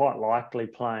potentially quite likely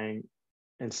playing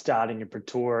and starting in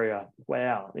Pretoria,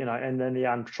 wow, and then the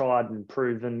untried and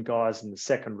proven guys in the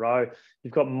second row.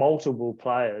 You've got multiple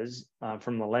players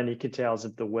from the Lenny Cattels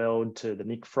of the world to the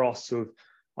Nick Frosts, who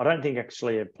I don't think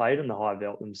actually have played in the high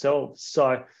belt themselves.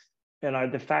 So,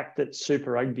 the fact that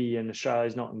Super Rugby and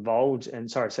Australia's not involved,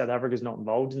 South Africa's not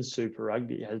involved in Super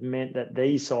Rugby has meant that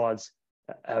these sides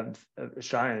of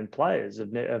Australian players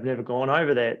have never gone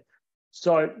over that.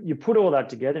 So you put all that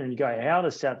together and you go, how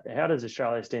does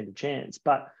Australia stand a chance?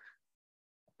 But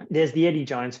there's the Eddie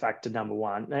Jones factor, number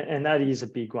one, and that is a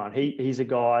big one. He's a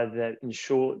guy that in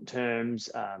short terms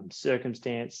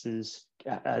circumstances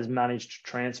has managed to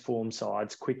transform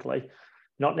sides quickly,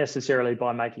 not necessarily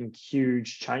by making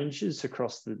huge changes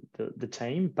across the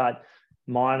team, but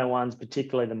minor ones,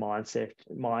 particularly the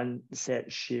mindset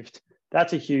shift.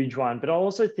 That's a huge one. But I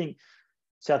also think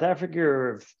South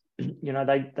Africa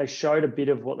they showed a bit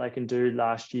of what they can do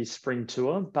last year's spring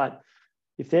tour, but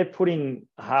if they're putting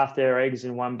half their eggs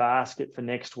in one basket for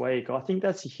next week, I think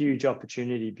that's a huge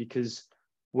opportunity, because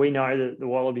we know that the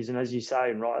Wallabies, and as you say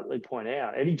and rightly point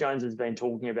out, Eddie Jones has been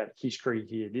talking about history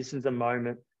here. This is the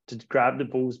moment to grab the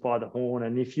Bulls by the horn.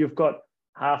 And if you've got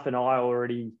half an eye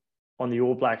already on the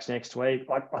All Blacks next week,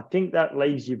 I think that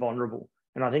leaves you vulnerable.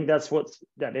 And I think that's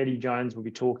that Eddie Jones will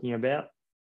be talking about.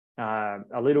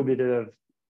 A little bit of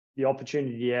the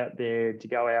opportunity out there to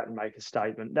go out and make a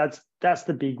statement. That's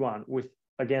the big one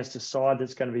against a side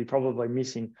that's going to be probably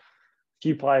missing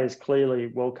few players clearly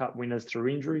World Cup winners through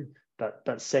injury,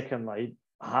 but secondly,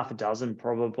 half a dozen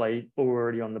probably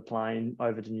already on the plane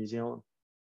over to New Zealand.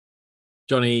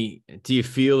 Johnny, do you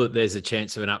feel that there's a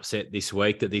chance of an upset this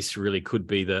week, that this really could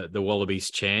be the Wallabies'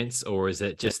 chance, or is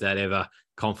it just that ever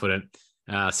confident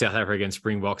South African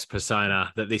Springboks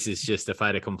persona that this is just a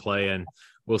fait accompli and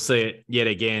we'll see it yet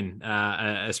again?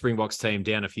 A Springboks team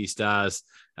down a few stars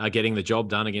getting the job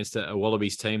done against a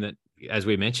Wallabies team that, as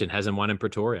we mentioned, hasn't won in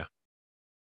Pretoria.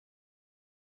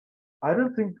 I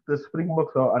don't think the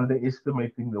Springboks are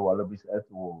underestimating the Wallabies at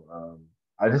all.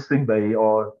 I just think they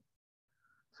are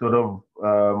sort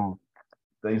of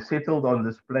they settled on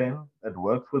this plan. It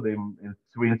worked for them in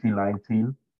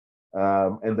 2019,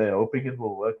 and they're hoping it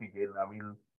will work again. I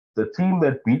mean, the team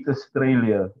that beat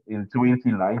Australia in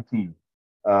 2019,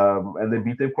 and they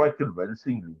beat them quite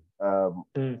convincingly.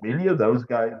 Many of those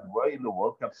guys were in the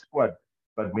World Cup squad,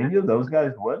 but many of those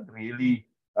guys weren't really,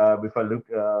 if I look,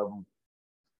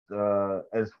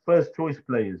 as first choice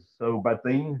players. So, but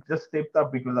they just stepped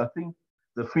up because I think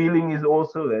the feeling is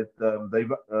also that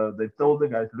they've told the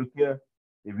guys, look here,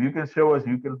 if you can show us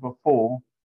you can perform,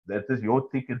 that is your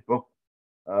ticket book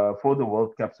for the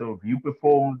World Cup. So if you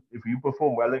perform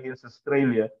well against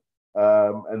Australia,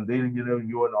 and then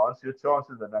you enhance your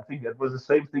chances. And I think that was the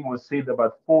same thing was said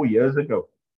about 4 years ago.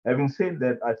 Having said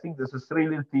that, I think this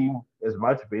Australian team is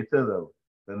much better though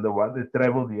than the one that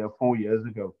travelled here 4 years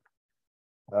ago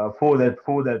for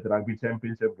that rugby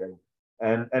championship game.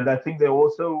 And I think they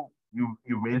also you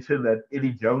mentioned that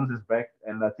Eddie Jones is back,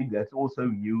 and I think that's also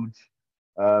huge.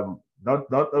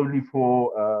 Not only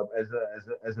for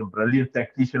as a brilliant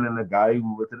tactician and a guy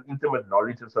with an intimate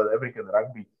knowledge of South African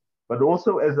rugby, but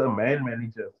also as a man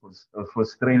manager for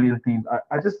Australian teams.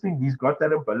 I just think he's got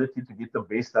that ability to get the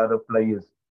best out of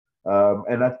players.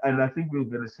 And I think we're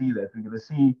going to see that. We're going to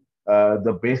see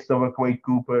the best of a Quade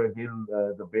Cooper again,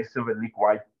 the best of a Nick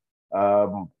White,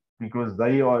 um, because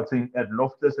they are, I think, at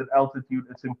Loftus at altitude.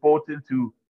 It's important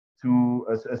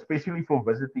especially for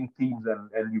visiting teams,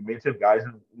 and you mentioned guys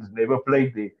who's never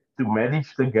played there, to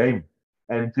manage the game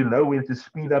and to know when to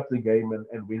speed up the game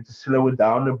and when to slow it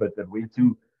down a bit and when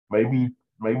to maybe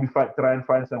try and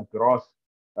find some grass.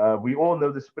 We all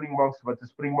know the Springboks, what the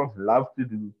Springboks love to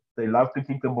do. They love to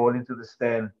kick the ball into the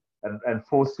stand and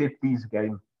force set piece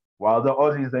game. While the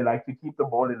Aussies, they like to keep the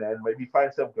ball in hand, maybe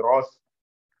find some grass.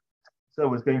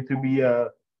 So it's going to be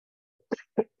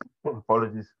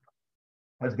apologies.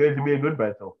 It's going to be a good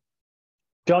battle.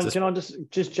 John, can I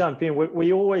just jump in?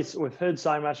 We've heard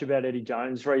so much about Eddie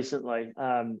Jones recently,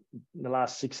 in the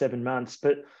last 6-7 months,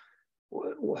 but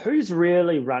who's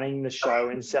really running the show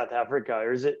in South Africa?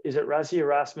 Is it Rassie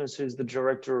Erasmus, who's the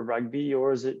director of rugby,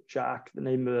 or is it Jacques Van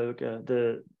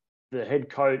Nieberger, the head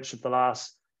coach of the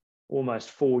last almost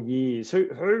 4 years? Who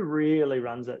really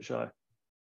runs that show?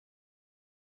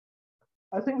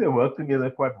 I think they work together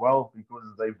quite well because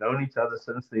they've known each other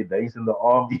since their days in the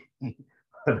army,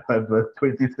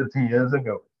 20, 30 years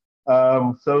ago.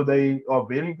 So they are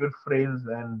very good friends,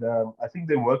 and I think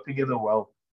they work together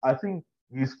well. I think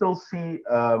you still see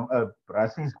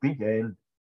Brassie's big hand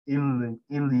in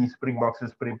the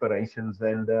Springboks' preparations,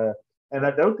 and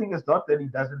I don't think it's not that he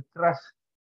doesn't trust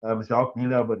Jacques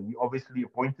Nina, but he obviously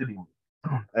appointed him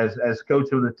as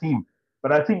coach of the team.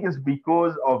 But I think it's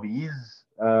because of his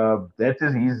that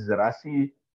is his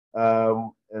Rassie.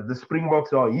 The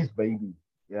Springboks are his baby,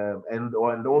 and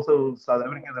also South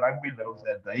African rugby knows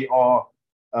that they are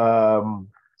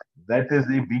that is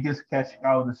the biggest cash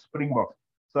cow, the Springboks.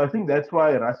 So I think that's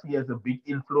why Rassie has a big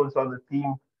influence on the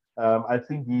team. I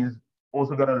think he's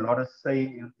also got a lot of say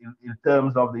in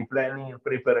terms of the planning and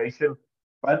preparation.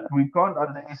 But we can't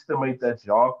underestimate that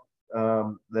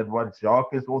that what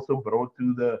Jacques has also brought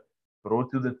to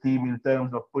the team in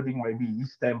terms of putting maybe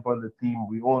his stamp on the team.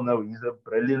 We all know he's a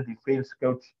brilliant defense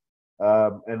coach,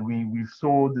 and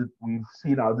we've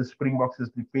seen how the Springboks'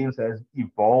 defense has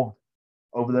evolved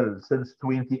since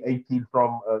 2018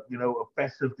 from a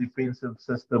passive defensive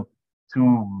system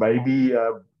to maybe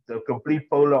the complete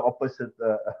polar opposite,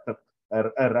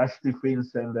 a rush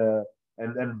defense and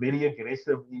very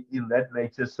aggressive in that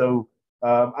nature. So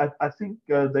I think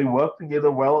they work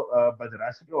together well, but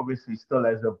Rassie obviously still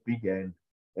has a big hand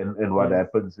in what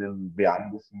happens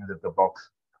behind the scenes at the Boks.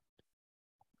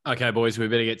 Okay, boys, we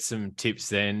better get some tips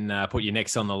then. Put your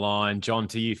necks on the line. John,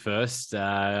 to you first.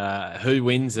 Who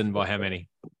wins and by how many?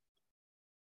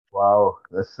 Wow,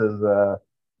 this is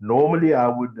normally I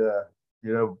would,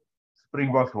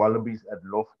 Springboks Wallabies at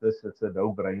Loftus. It's a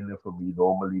no-brainer for me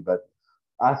normally, but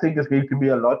I think it's going to be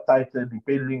a lot tighter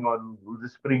depending on who the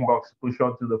Springboks push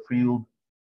onto the field.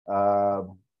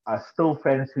 I still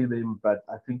fancy them, but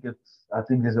I think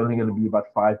there's only going to be about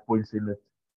 5 points in it.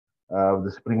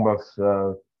 The Springboks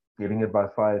getting it by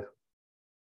 5.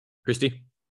 Christy?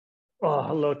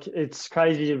 Oh, look, it's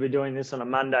crazy to be doing this on a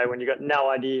Monday when you've got no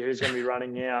idea who's going to be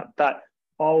running out. But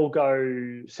I'll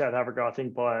go South Africa, I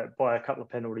think, by a couple of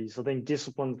penalties. I think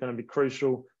discipline's going to be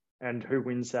crucial, and who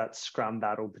wins that scrum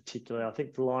battle particularly. I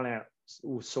think the line-out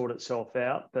will sort itself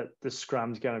out, but the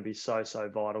scrum's going to be so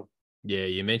vital. Yeah,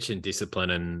 you mentioned discipline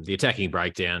and the attacking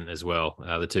breakdown as well.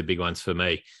 The two big ones for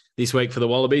me this week for the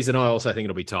Wallabies, and I also think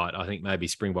it'll be tight. I think maybe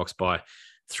Springboks by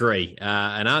 3.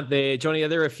 And aren't there, Johnny, are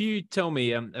there a few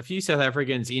South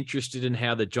Africans interested in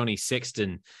how the Johnny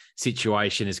Sexton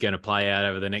situation is going to play out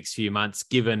over the next few months,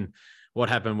 given what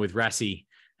happened with Rassie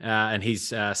and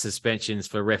his suspensions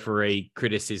for referee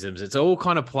criticisms? It's all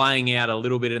kind of playing out a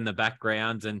little bit in the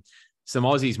background, and some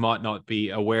Aussies might not be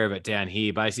aware of it down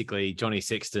here. Basically, Johnny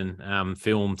Sexton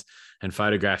filmed and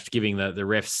photographed giving the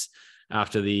refs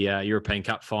after the European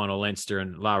Cup final, Leinster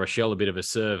and La Rochelle, a bit of a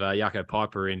serve, Jaco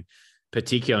Piper in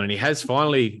particular, and he has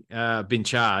finally been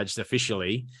charged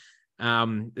officially.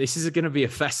 This is going to be a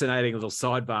fascinating little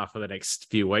sidebar for the next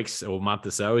few weeks or month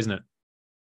or so, isn't it?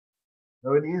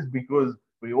 No, it is, because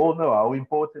we all know how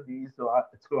important it is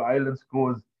to Ireland's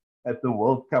cause at the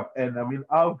World Cup. And I mean,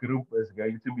 our group is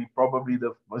going to be probably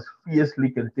the most fiercely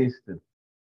contested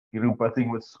group, I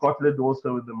think, with Scotland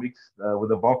also in the mix, with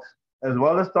the Boks, as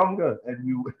well as Tonga.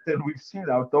 And we've seen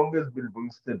how Tonga's been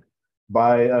boosted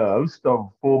by a host of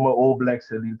former All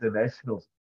Blacks and internationals.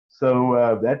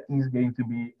 So that is going to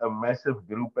be a massive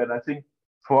group. And I think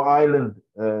for Ireland,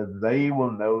 they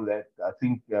will know that. I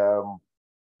think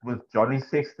with Johnny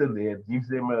Sexton there, it gives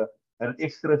them an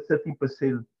extra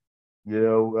 30%,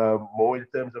 more in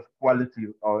terms of quality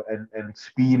and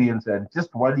experience and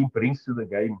just what he brings to the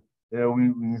game.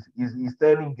 He's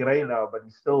turning grey now, but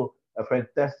he's still a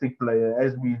fantastic player,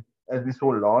 as we saw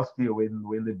last year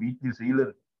when they beat New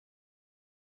Zealand.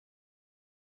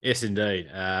 Yes, indeed.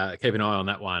 Keep an eye on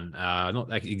that one.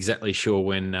 Not exactly sure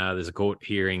when there's a court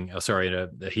hearing.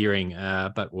 The hearing,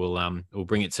 but we'll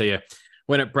bring it to you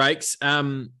when it breaks.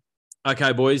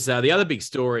 Okay, boys. The other big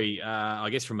story, I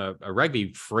guess, from a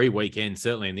rugby-free weekend,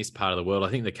 certainly in this part of the world, I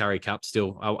think the Curry Cup's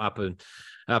still up and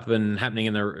happening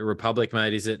in the Republic,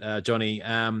 mate. Is it, Johnny?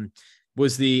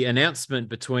 Was the announcement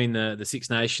between the Six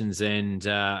Nations and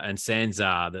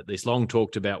Sanzar that this long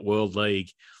talked about World League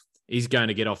is going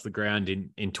to get off the ground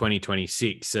in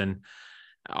 2026. And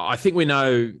I think we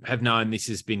have known this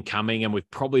has been coming, and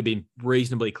we've probably been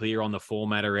reasonably clear on the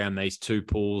format around these two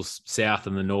pools, South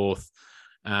and the North,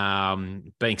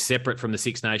 being separate from the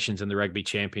Six Nations and the Rugby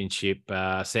Championship.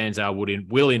 Sanzar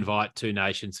will invite two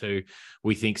nations who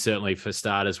we think certainly for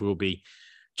starters will be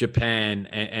Japan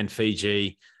and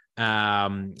Fiji,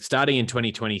 starting in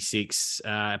 2026,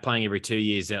 playing every 2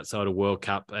 years outside of World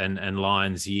Cup and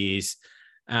Lions years.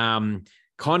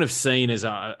 Kind of seen as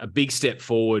a big step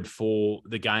forward for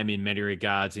the game in many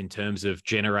regards in terms of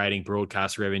generating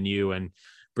broadcast revenue and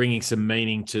bringing some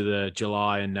meaning to the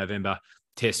July and November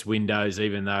test windows,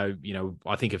 even though,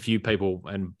 I think a few people,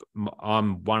 and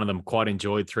I'm one of them, quite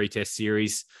enjoyed 3 test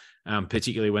series,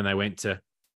 particularly when they went to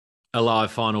a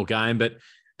live final game. But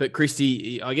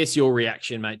Christy, I guess your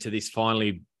reaction, mate, to this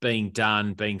finally being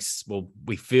done,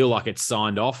 we feel like it's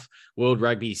signed off. World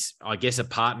Rugby's, I guess, a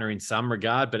partner in some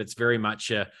regard, but it's very much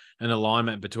an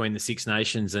alignment between the Six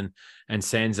Nations and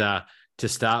Sanzar to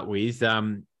start with.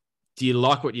 Do you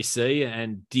like what you see,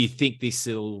 and do you think this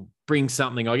will bring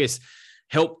something, I guess,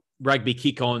 help rugby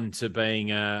kick on to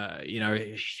being,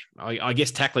 I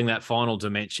guess, tackling that final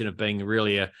dimension of being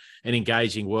really an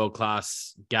engaging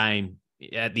world-class game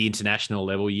at the international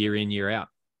level, year in, year out?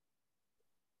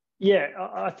 Yeah,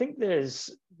 I think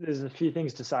there's a few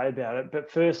things to say about it.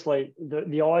 But firstly,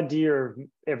 the idea of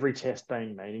every test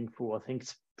being meaningful, I think,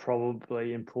 is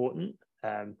probably important.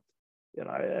 And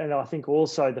I think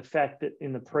also the fact that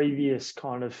in the previous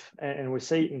kind of, and we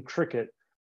see it in cricket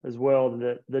as well,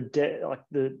 that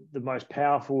the most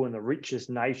powerful and the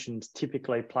richest nations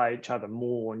typically play each other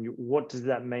more. And what does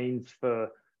that mean for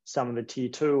some of the tier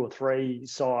 2 or 3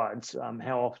 sides?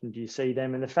 How often do you see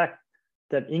them? And the fact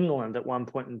that England at one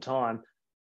point in time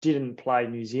didn't play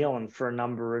New Zealand for a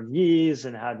number of years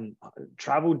and hadn't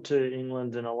travelled to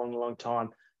England in a long, long time.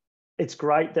 It's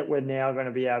great that we're now going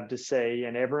to be able to see,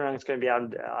 and everyone's going to be able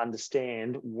to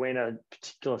understand when a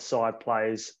particular side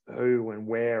plays who and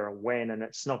where and when, and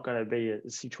it's not going to be a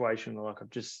situation like I've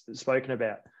just spoken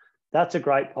about. That's a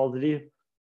great positive.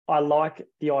 I like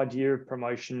the idea of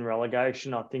promotion and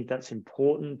relegation. I think that's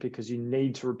important because you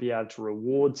need to be able to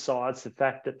reward sides. The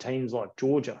fact that teams like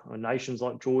Georgia or nations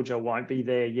like Georgia won't be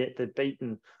there yet, they've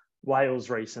beaten Wales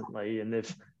recently, and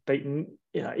they've beaten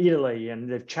Italy,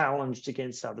 and they've challenged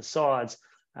against other sides.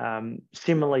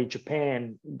 Similarly,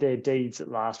 Japan, their deeds at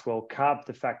last World Cup,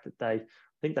 the fact that I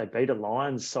think they beat a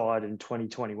Lions side in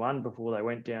 2021 before they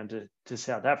went down to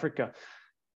South Africa.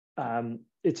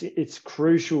 It's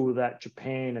crucial that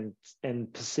Japan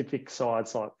and Pacific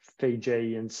sides like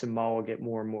Fiji and Samoa get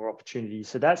more and more opportunities.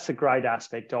 So that's the great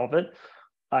aspect of it.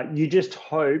 You just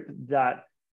hope that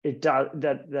it does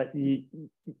that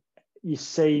you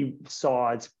see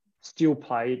sides still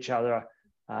play each other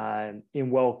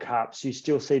in World Cups. You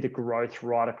still see the growth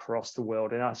right across the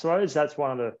world, and I suppose that's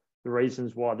one of the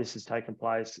reasons why this has taken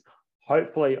place.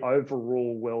 Hopefully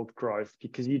overall world growth,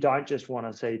 because you don't just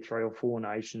want to see 3 or 4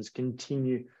 nations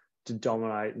continue to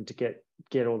dominate and to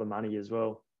get all the money as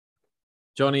well.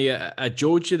 Johnny, are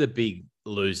Georgia the big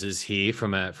losers here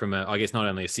from a I guess not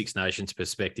only a Six Nations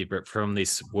perspective, but from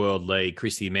this World League?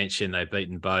 Christy mentioned they've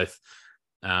beaten both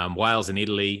Wales and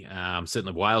Italy.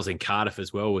 Certainly Wales in Cardiff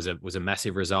as well was a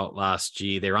massive result last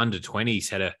year. Their under-20s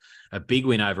had a big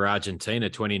win over Argentina,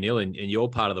 20-0 in your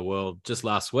part of the world just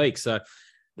last week. So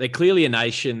they're clearly a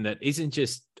nation that isn't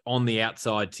just on the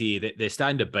outside tier. They're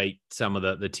starting to beat some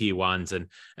of the tier ones and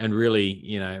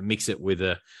really, mix it with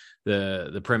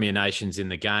the premier nations in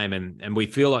the game. And we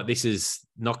feel like this is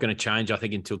not going to change, I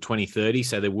think, until 2030.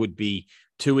 So there would be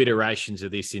 2 iterations of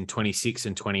this in 26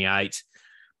 and 28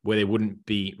 where there wouldn't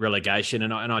be relegation.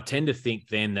 And I tend to think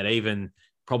then that even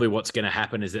probably what's going to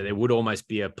happen is that there would almost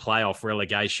be a playoff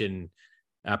relegation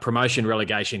promotion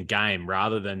relegation game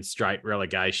rather than straight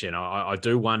relegation. I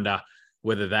do wonder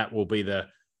whether that will be the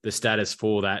status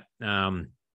for that,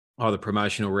 either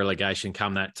promotion or relegation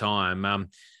come that time.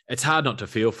 It's hard not to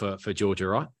feel for Georgia,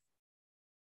 right?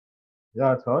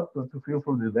 Yeah, it's hard not to feel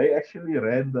for them. They actually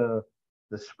ran the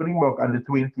Springbok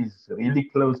under-20s really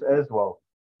close as well.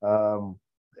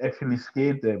 Actually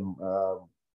scared them.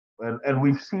 And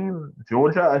we've seen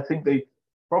Georgia, I think they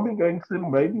probably going through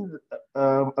maybe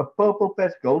a purple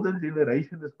patch golden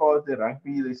generation as far as their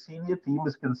rugby, the senior team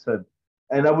is concerned.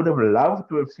 And I would have loved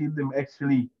to have seen them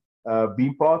actually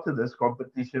be part of this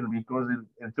competition, because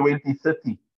in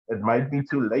 2030 it might be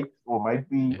too late, or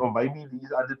maybe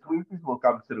these under-20s will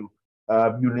come through.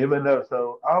 You never know.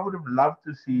 So I would have loved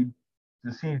to see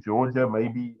Georgia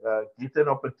maybe get an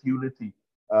opportunity.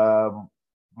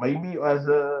 Maybe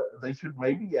they should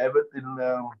maybe have it in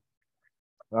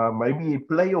maybe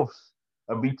playoffs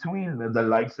between the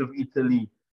likes of Italy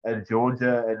and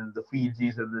Georgia and the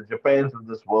Fijis and the Japans of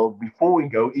this world before we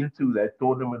go into that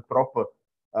tournament proper.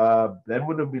 That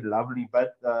would have been lovely.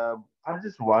 But I'm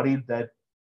just worried that,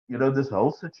 this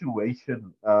whole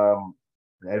situation,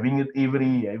 having it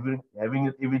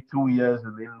every 2 years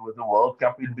and then with the World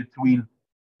Cup in between,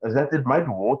 is that it might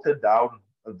water down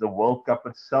the World Cup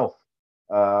itself.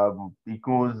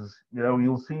 Because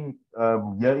you'll see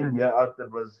year in year out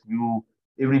that was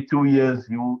every 2 years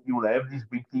you'll have these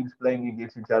big teams playing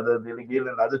against each other, then again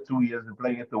another 2 years and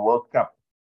playing at the World Cup.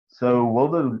 So will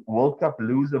the World Cup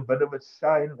lose a bit of its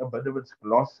shine, a bit of its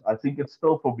gloss? I think it's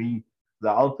still, for me, the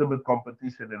ultimate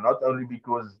competition, and not only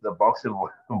because the Boks have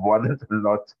won it a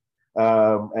lot,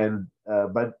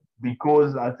 but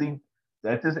because I think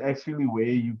that is actually where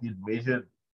you get measured,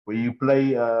 where you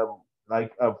play.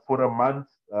 For a month,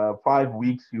 5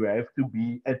 weeks, you have to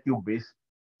be at your best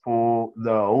for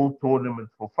the whole tournament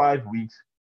for 5 weeks.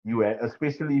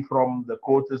 Especially from the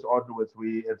quarters onwards,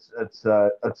 where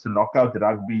it's knockout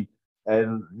rugby,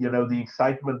 and the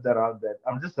excitement around that.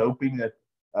 I'm just hoping that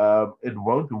it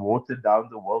won't water down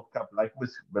the World Cup like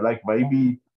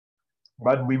maybe.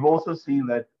 But we've also seen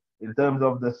that in terms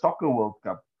of the Soccer World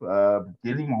Cup,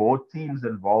 getting more teams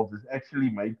involved has actually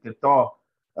made Qatar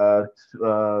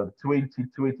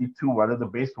 2022 one of the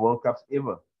best World Cups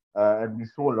ever. And we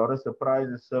saw a lot of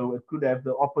surprises. So it could have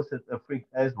the opposite effect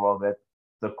as well, that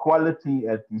the quality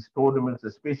at these tournaments,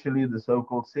 especially the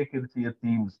so-called second-tier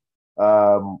teams,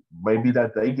 maybe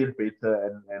that they get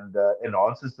better and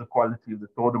enhances the quality of the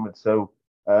tournament. So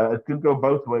it could go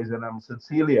both ways, and I'm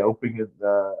sincerely hoping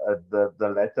the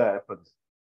latter happens.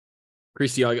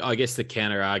 Christy, I guess the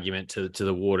counter argument to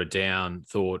the watered down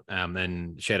thought,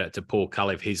 and shout out to Paul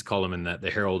Culliff, his column in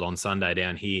the Herald on Sunday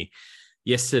down here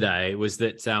yesterday, was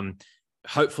that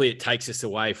hopefully it takes us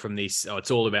away from this. It's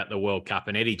all about the World Cup,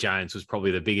 and Eddie Jones was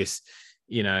probably the biggest,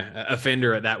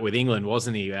 offender at that with England,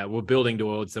 wasn't he? We're building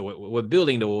towards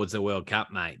the World Cup,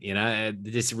 mate.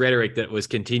 This rhetoric that was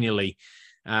continually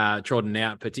trodden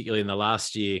out, particularly in the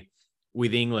last year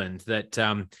with England, that.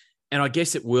 And I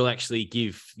guess it will actually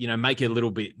make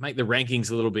the rankings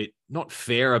a little bit, not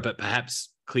fairer, but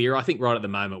perhaps clearer. I think right at the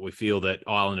moment we feel that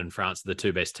Ireland and France are the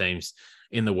 2 best teams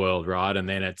in the world, right? And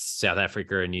then it's South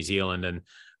Africa and New Zealand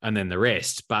and then the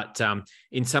rest. But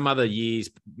in some other years,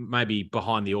 maybe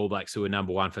behind the All Blacks, who were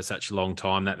number one for such a long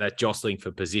time, that jostling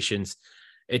for positions,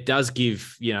 it does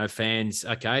give, fans,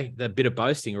 okay, a bit of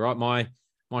boasting, right?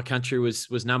 My country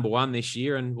was number one this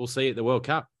year, and we'll see at the World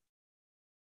Cup.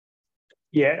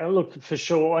 Yeah, look, for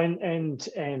sure,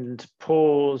 and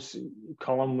Paul's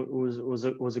column was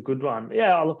a good one.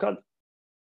 Yeah, look,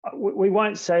 we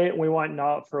won't see it, we won't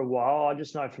know it for a while. I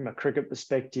just know from a cricket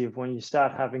perspective, when you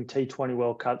start having T20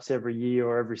 World Cups every year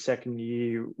or every second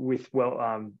year with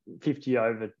 50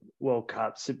 over World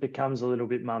Cups, it becomes a little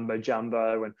bit mumbo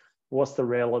jumbo. And what's the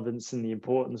relevance and the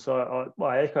importance? I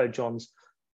echo John's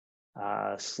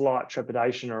slight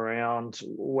trepidation around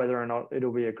whether or not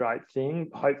it'll be a great thing.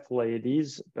 Hopefully it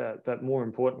is, but more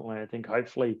importantly, I think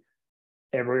hopefully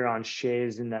everyone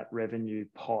shares in that revenue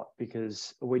pot,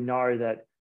 because we know that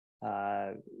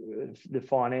the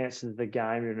finances of the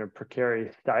game are in a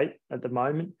precarious state at the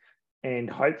moment, and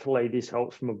hopefully this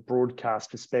helps from a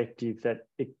broadcast perspective, that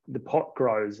the pot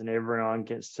grows and everyone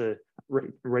gets to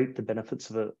reap the benefits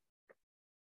of it.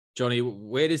 Johnny,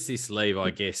 where does this leave, I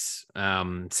guess,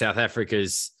 South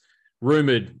Africa's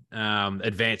rumoured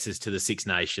advances to the Six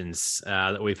Nations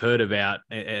that we've heard about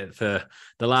for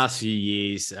the last few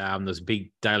years? There was a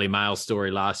big Daily Mail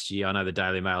story last year. I know the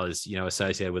Daily Mail is,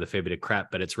 associated with a fair bit of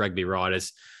crap, but its rugby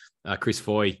writers, Chris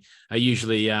Foy, are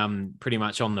usually pretty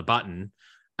much on the button.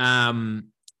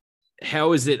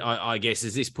 How is it, I guess,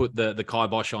 has this put the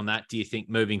kibosh on that, do you think,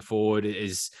 moving forward?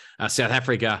 Is South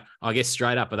Africa, I guess,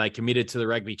 straight up, are they committed to the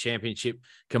Rugby Championship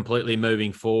completely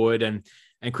moving forward? And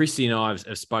Christy and I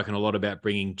have spoken a lot about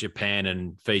bringing Japan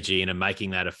and Fiji in and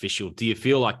making that official. Do you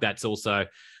feel like that's also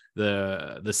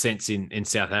the sense in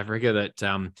South Africa,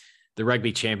 that the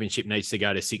Rugby Championship needs to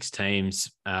go to 6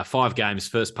 teams, 5 games,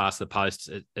 first past the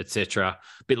post, etc.,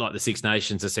 a bit like the Six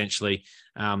Nations, essentially?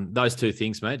 Those two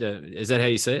things, mate. Is that how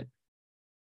you see it?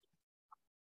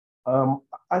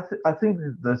 I think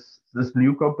this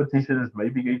new competition is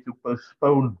maybe going to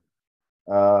postpone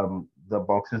the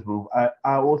Boxers move.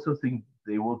 I also think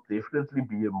there will definitely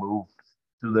be a move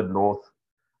to the north,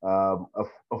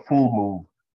 a full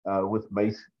move with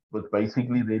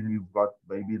basically then you've got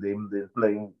maybe them they're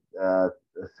playing a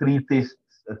 3-test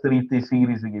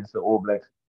series against the All Blacks,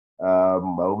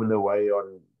 home and away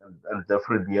on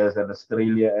different years, and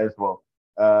Australia as well.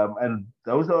 And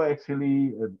those are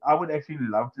actually, I would actually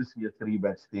love to see a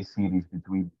 3-match test series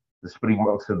between the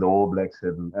Springboks and the All Blacks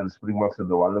and the Springboks and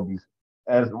the Wallabies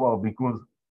as well, because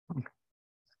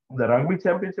the Rugby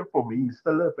Championship for me is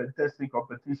still a fantastic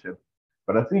competition.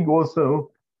 But I think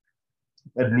also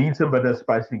it needs a bit of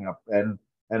spicing up, and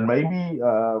maybe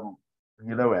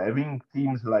having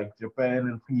teams like Japan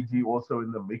and Fiji also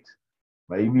in the mix,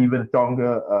 maybe even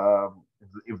Tonga,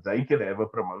 if they can have a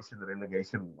promotion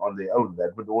relegation on their own,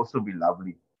 that would also be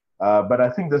lovely. But I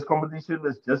think this competition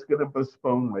is just going to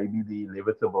postpone maybe the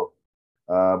inevitable.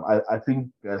 I think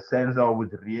Sanzar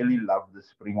would really love the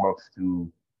Springboks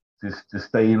to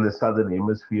stay in the Southern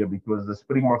Hemisphere, because the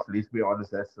Springboks, let's be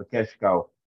honest, that's the cash cow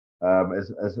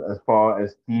as far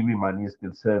as TV money is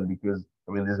concerned. Because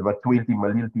I mean, there's about 20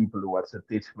 million people who watch a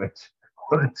test match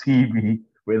on TV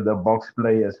when the Boks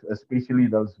play, especially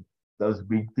those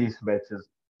big test matches.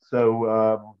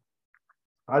 So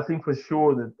I think for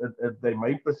sure that they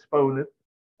may postpone it.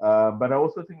 But I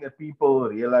also think that people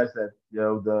realize that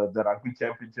the Rugby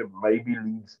Championship maybe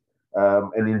needs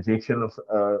an injection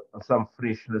of some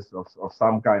freshness of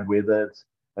some kind, whether it's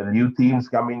a new teams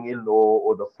coming in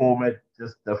or the format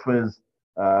just differs.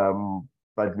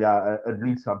 But yeah, it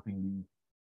needs something new.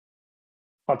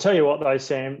 I'll tell you what though,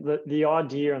 Sam, the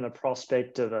idea and the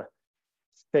prospect of a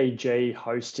Fiji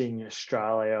hosting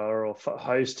Australia or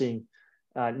hosting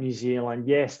New Zealand,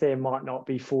 yes, there might not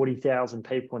be 40,000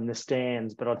 people in the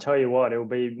stands, but I'll tell you what, it'll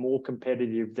be more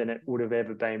competitive than it would have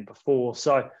ever been before.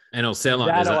 So, and it'll sound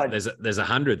like there's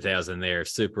 100,000 there if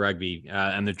Super Rugby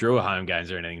and the Drua home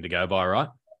games are anything to go by, right?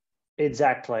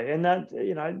 Exactly, and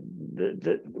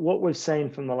that what we've seen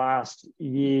from the last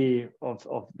year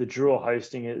of the Drua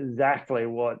hosting is exactly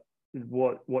what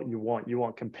you want. You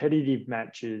want competitive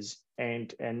matches,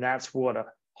 and that's what a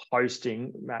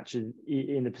hosting matches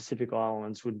in the Pacific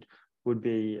Islands would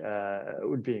be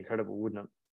incredible, wouldn't it?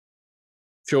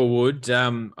 Sure would.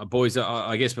 Boys,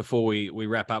 I guess before we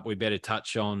wrap up, we better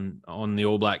touch on the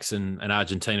All Blacks and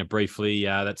Argentina briefly.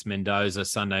 That's Mendoza,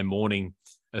 Sunday morning,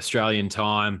 Australian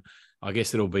time. I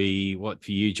guess it'll be, what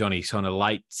for you, Johnny, kind of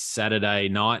late Saturday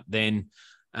night then.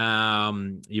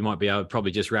 You might be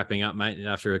probably just wrapping up, mate,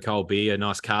 after a cold beer, a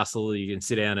nice castle. You can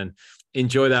sit down and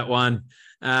enjoy that one.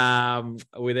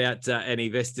 without any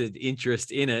vested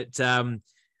interest in it.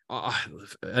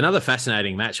 Another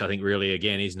fascinating match, I think, really,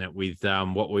 again, isn't it, with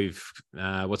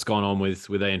what's gone on with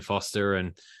Ian Foster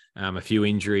and a few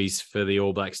injuries for the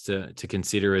All Blacks to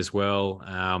consider as well.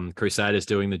 Crusaders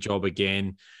doing the job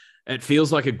again. It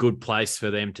feels like a good place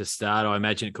for them to start. I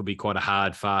imagine it could be quite a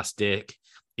hard, fast deck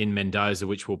in Mendoza,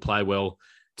 which will play well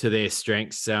to their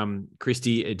strengths.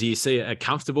 Christy, do you see a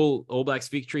comfortable All Blacks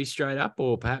victory straight up,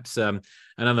 or perhaps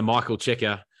another Michael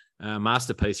Checker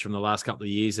masterpiece from the last couple of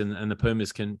years, and the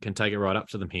Pumas can take it right up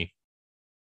to them here?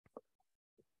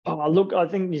 Oh, look, I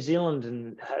think New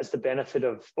Zealand has the benefit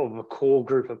of a core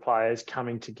group of players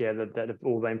coming together that have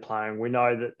all been playing. We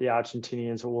know that the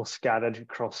Argentinians are all scattered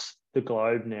across the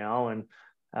globe now, and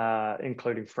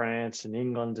including France and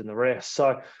England and the rest.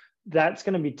 So that's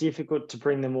going to be difficult to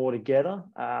bring them all together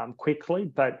quickly,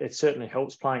 but it certainly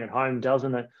helps playing at home,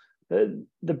 doesn't it?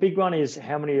 The big one is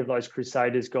how many of those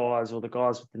Crusaders guys or the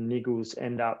guys with the niggles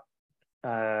end up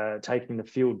taking the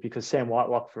field, because Sam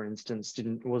Whitelock, for instance,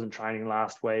 wasn't training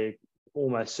last week,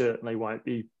 almost certainly won't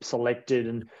be selected.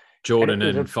 And Jordan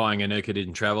and Fainganuka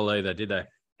didn't travel either, did they?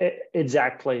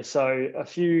 Exactly. So a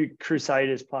few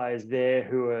Crusaders players there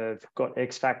who have got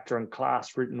X Factor and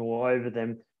class written all over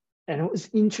them. And it was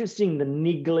interesting, the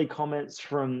niggly comments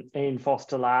from Ian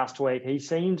Foster last week. He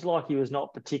seemed like he was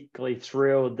not particularly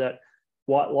thrilled that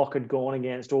Whitelock had gone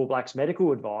against All Blacks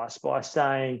medical advice by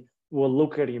saying, well,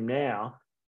 look at him now,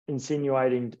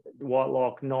 insinuating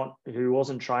Whitelock who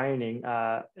wasn't training.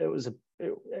 It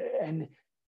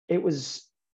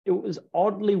was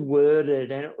oddly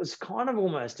worded, and it was kind of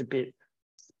almost a bit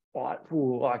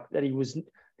spiteful, like that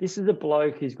this is a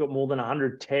bloke who's got more than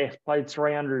 100 tests, played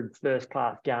 300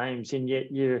 first-class games, and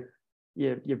yet you're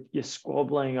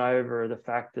squabbling over the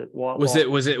fact that Whitelock...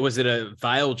 Was it a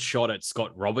veiled shot at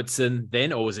Scott Robertson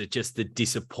then, or was it just the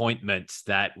disappointment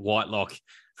that Whitelock,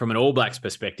 from an All Blacks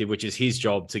perspective, which is his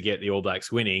job to get the All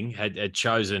Blacks winning, had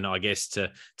chosen, I guess,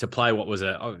 to play what was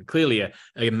clearly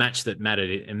a match that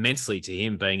mattered immensely to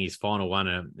him, being his final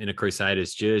one in a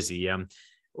Crusaders jersey.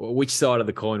 Which side of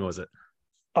the coin was it?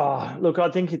 Oh, look,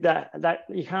 I think that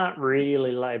you can't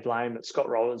really lay blame at Scott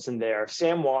Robertson there. If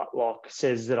Sam Whitelock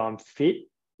says that I'm fit,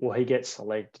 well, he gets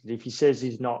selected. If he says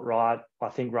he's not right, I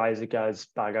think Razor goes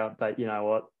bugger. But you know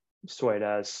what? Sweet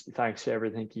as, thanks for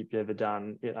everything you've ever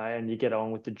done, and you get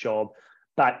on with the job.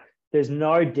 But there's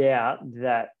no doubt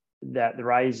that the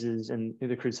Razors and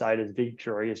the Crusaders'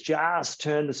 victory has just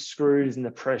turned the screws and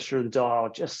the pressure of the dial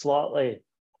just slightly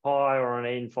higher on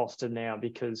Ian Foster now,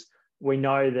 because we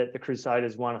know that the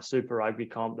Crusaders won a Super Rugby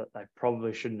comp that they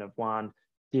probably shouldn't have won,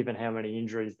 given how many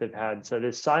injuries they've had. So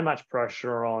there's so much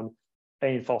pressure on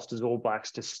Ian Foster's All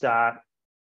Blacks to start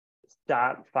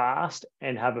fast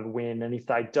and have a win. And if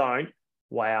they don't,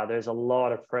 wow, there's a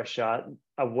lot of pressure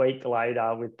a week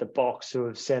later with the Boks, who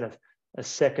have sent a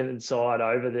second side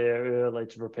over there early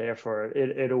to prepare for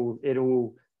it.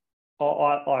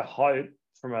 I hope,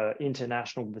 from an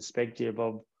international perspective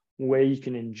of where you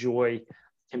can enjoy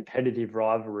competitive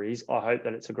rivalries, I hope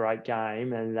that it's a great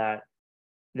game and that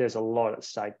there's a lot at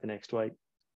stake the next week.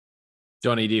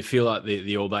 Johnny, do you feel like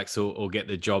the All Blacks will get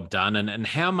the job done? And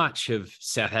how much have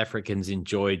South Africans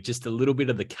enjoyed just a little bit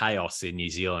of the chaos in New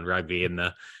Zealand rugby in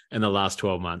the last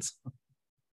 12 months?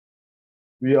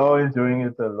 We are enjoying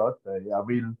it a lot. I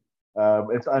mean,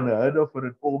 it's unheard of for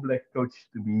an All Black coach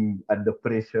to be under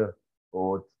pressure,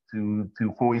 or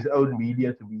for his own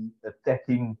media to be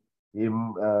attacking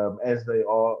him as they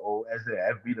are, or as they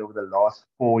have been over the last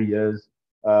 4 years.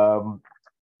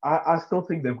 I still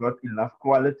think they've got enough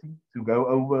quality to go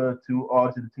over to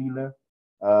Argentina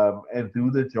and do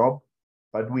the job.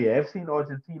 But we have seen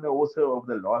Argentina also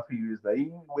over the last few years.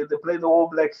 When they play the All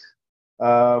Blacks,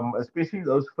 especially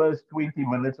those first 20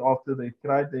 minutes after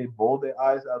they ball their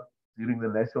eyes out during the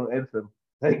national anthem,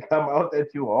 they come out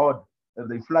at you hard and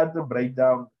they flood the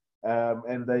breakdown,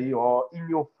 and they are in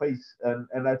your face.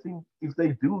 And I think if they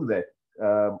do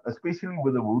that, especially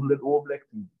with a wounded All Black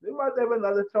team, they might have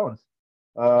another chance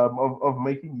of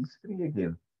making history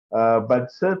again.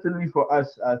 But certainly for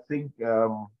us, I think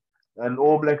an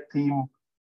All Black team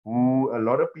who a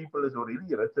lot of people has already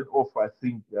written off, I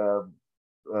think,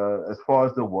 as far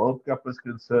as the World Cup is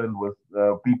concerned, with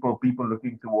people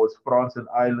looking towards France and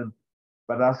Ireland.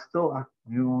 But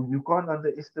you can't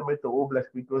underestimate the All Blacks,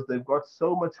 because they've got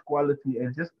so much quality,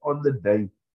 and just on the day,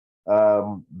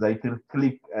 they can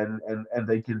click and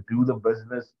they can do the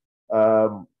business.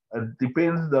 It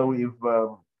depends though if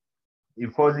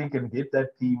Fozzie can get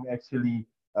that team actually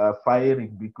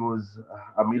firing, because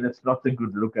I mean, it's not a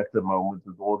good look at the moment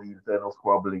with all the internal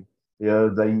squabbling. Yeah,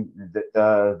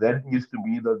 that used to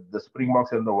be the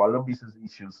Springboks and the Wallabies'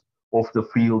 issues off the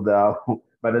field now,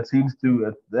 but it seems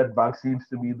to that bug seems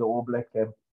to be the All Black camp.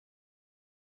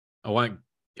 I won't.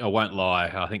 I won't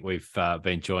lie. I think we've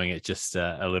been enjoying it just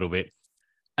a little bit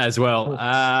as well.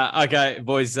 Okay,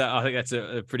 boys. I think that's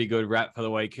a pretty good wrap for the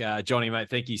week. Johnny,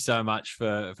 mate, thank you so much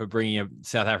for bringing a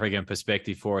South African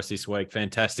perspective for us this week.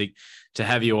 Fantastic to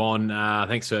have you on.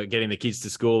 Thanks for getting the kids to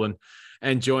school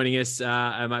and joining us.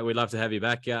 And mate, we'd love to have you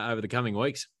back over the coming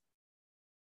weeks.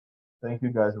 Thank you,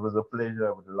 guys. It was a pleasure.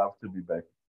 I would love to be back.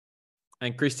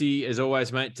 And Christy, as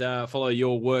always, mate, follow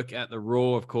your work at the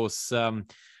Raw. Of course,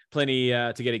 plenty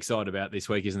to get excited about this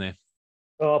week, isn't there?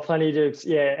 Oh, plenty to,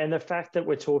 yeah. And the fact that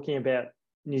we're talking about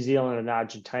New Zealand and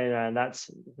Argentina, and that's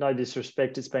no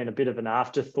disrespect, it's been a bit of an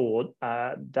afterthought.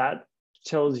 That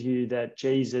tells you that,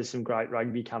 geez, there's some great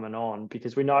rugby coming on,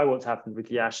 because we know what's happened with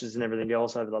the Ashes and everything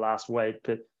else over the last week,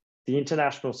 but the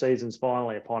international season's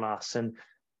finally upon us. And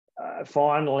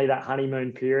finally, that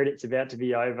honeymoon period, it's about to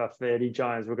be over for Eddie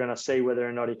Jones. We're going to see whether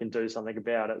or not he can do something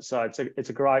about it. So it's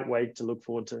a great week to look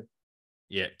forward to.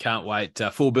 Yeah, can't wait.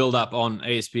 Full build up on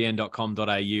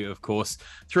espn.com.au, of course,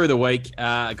 through the week.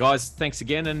 Guys, thanks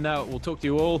again, and we'll talk to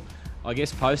you all, I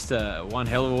guess, post one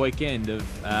hell of a weekend of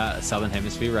Southern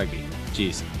Hemisphere rugby.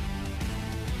 Cheers.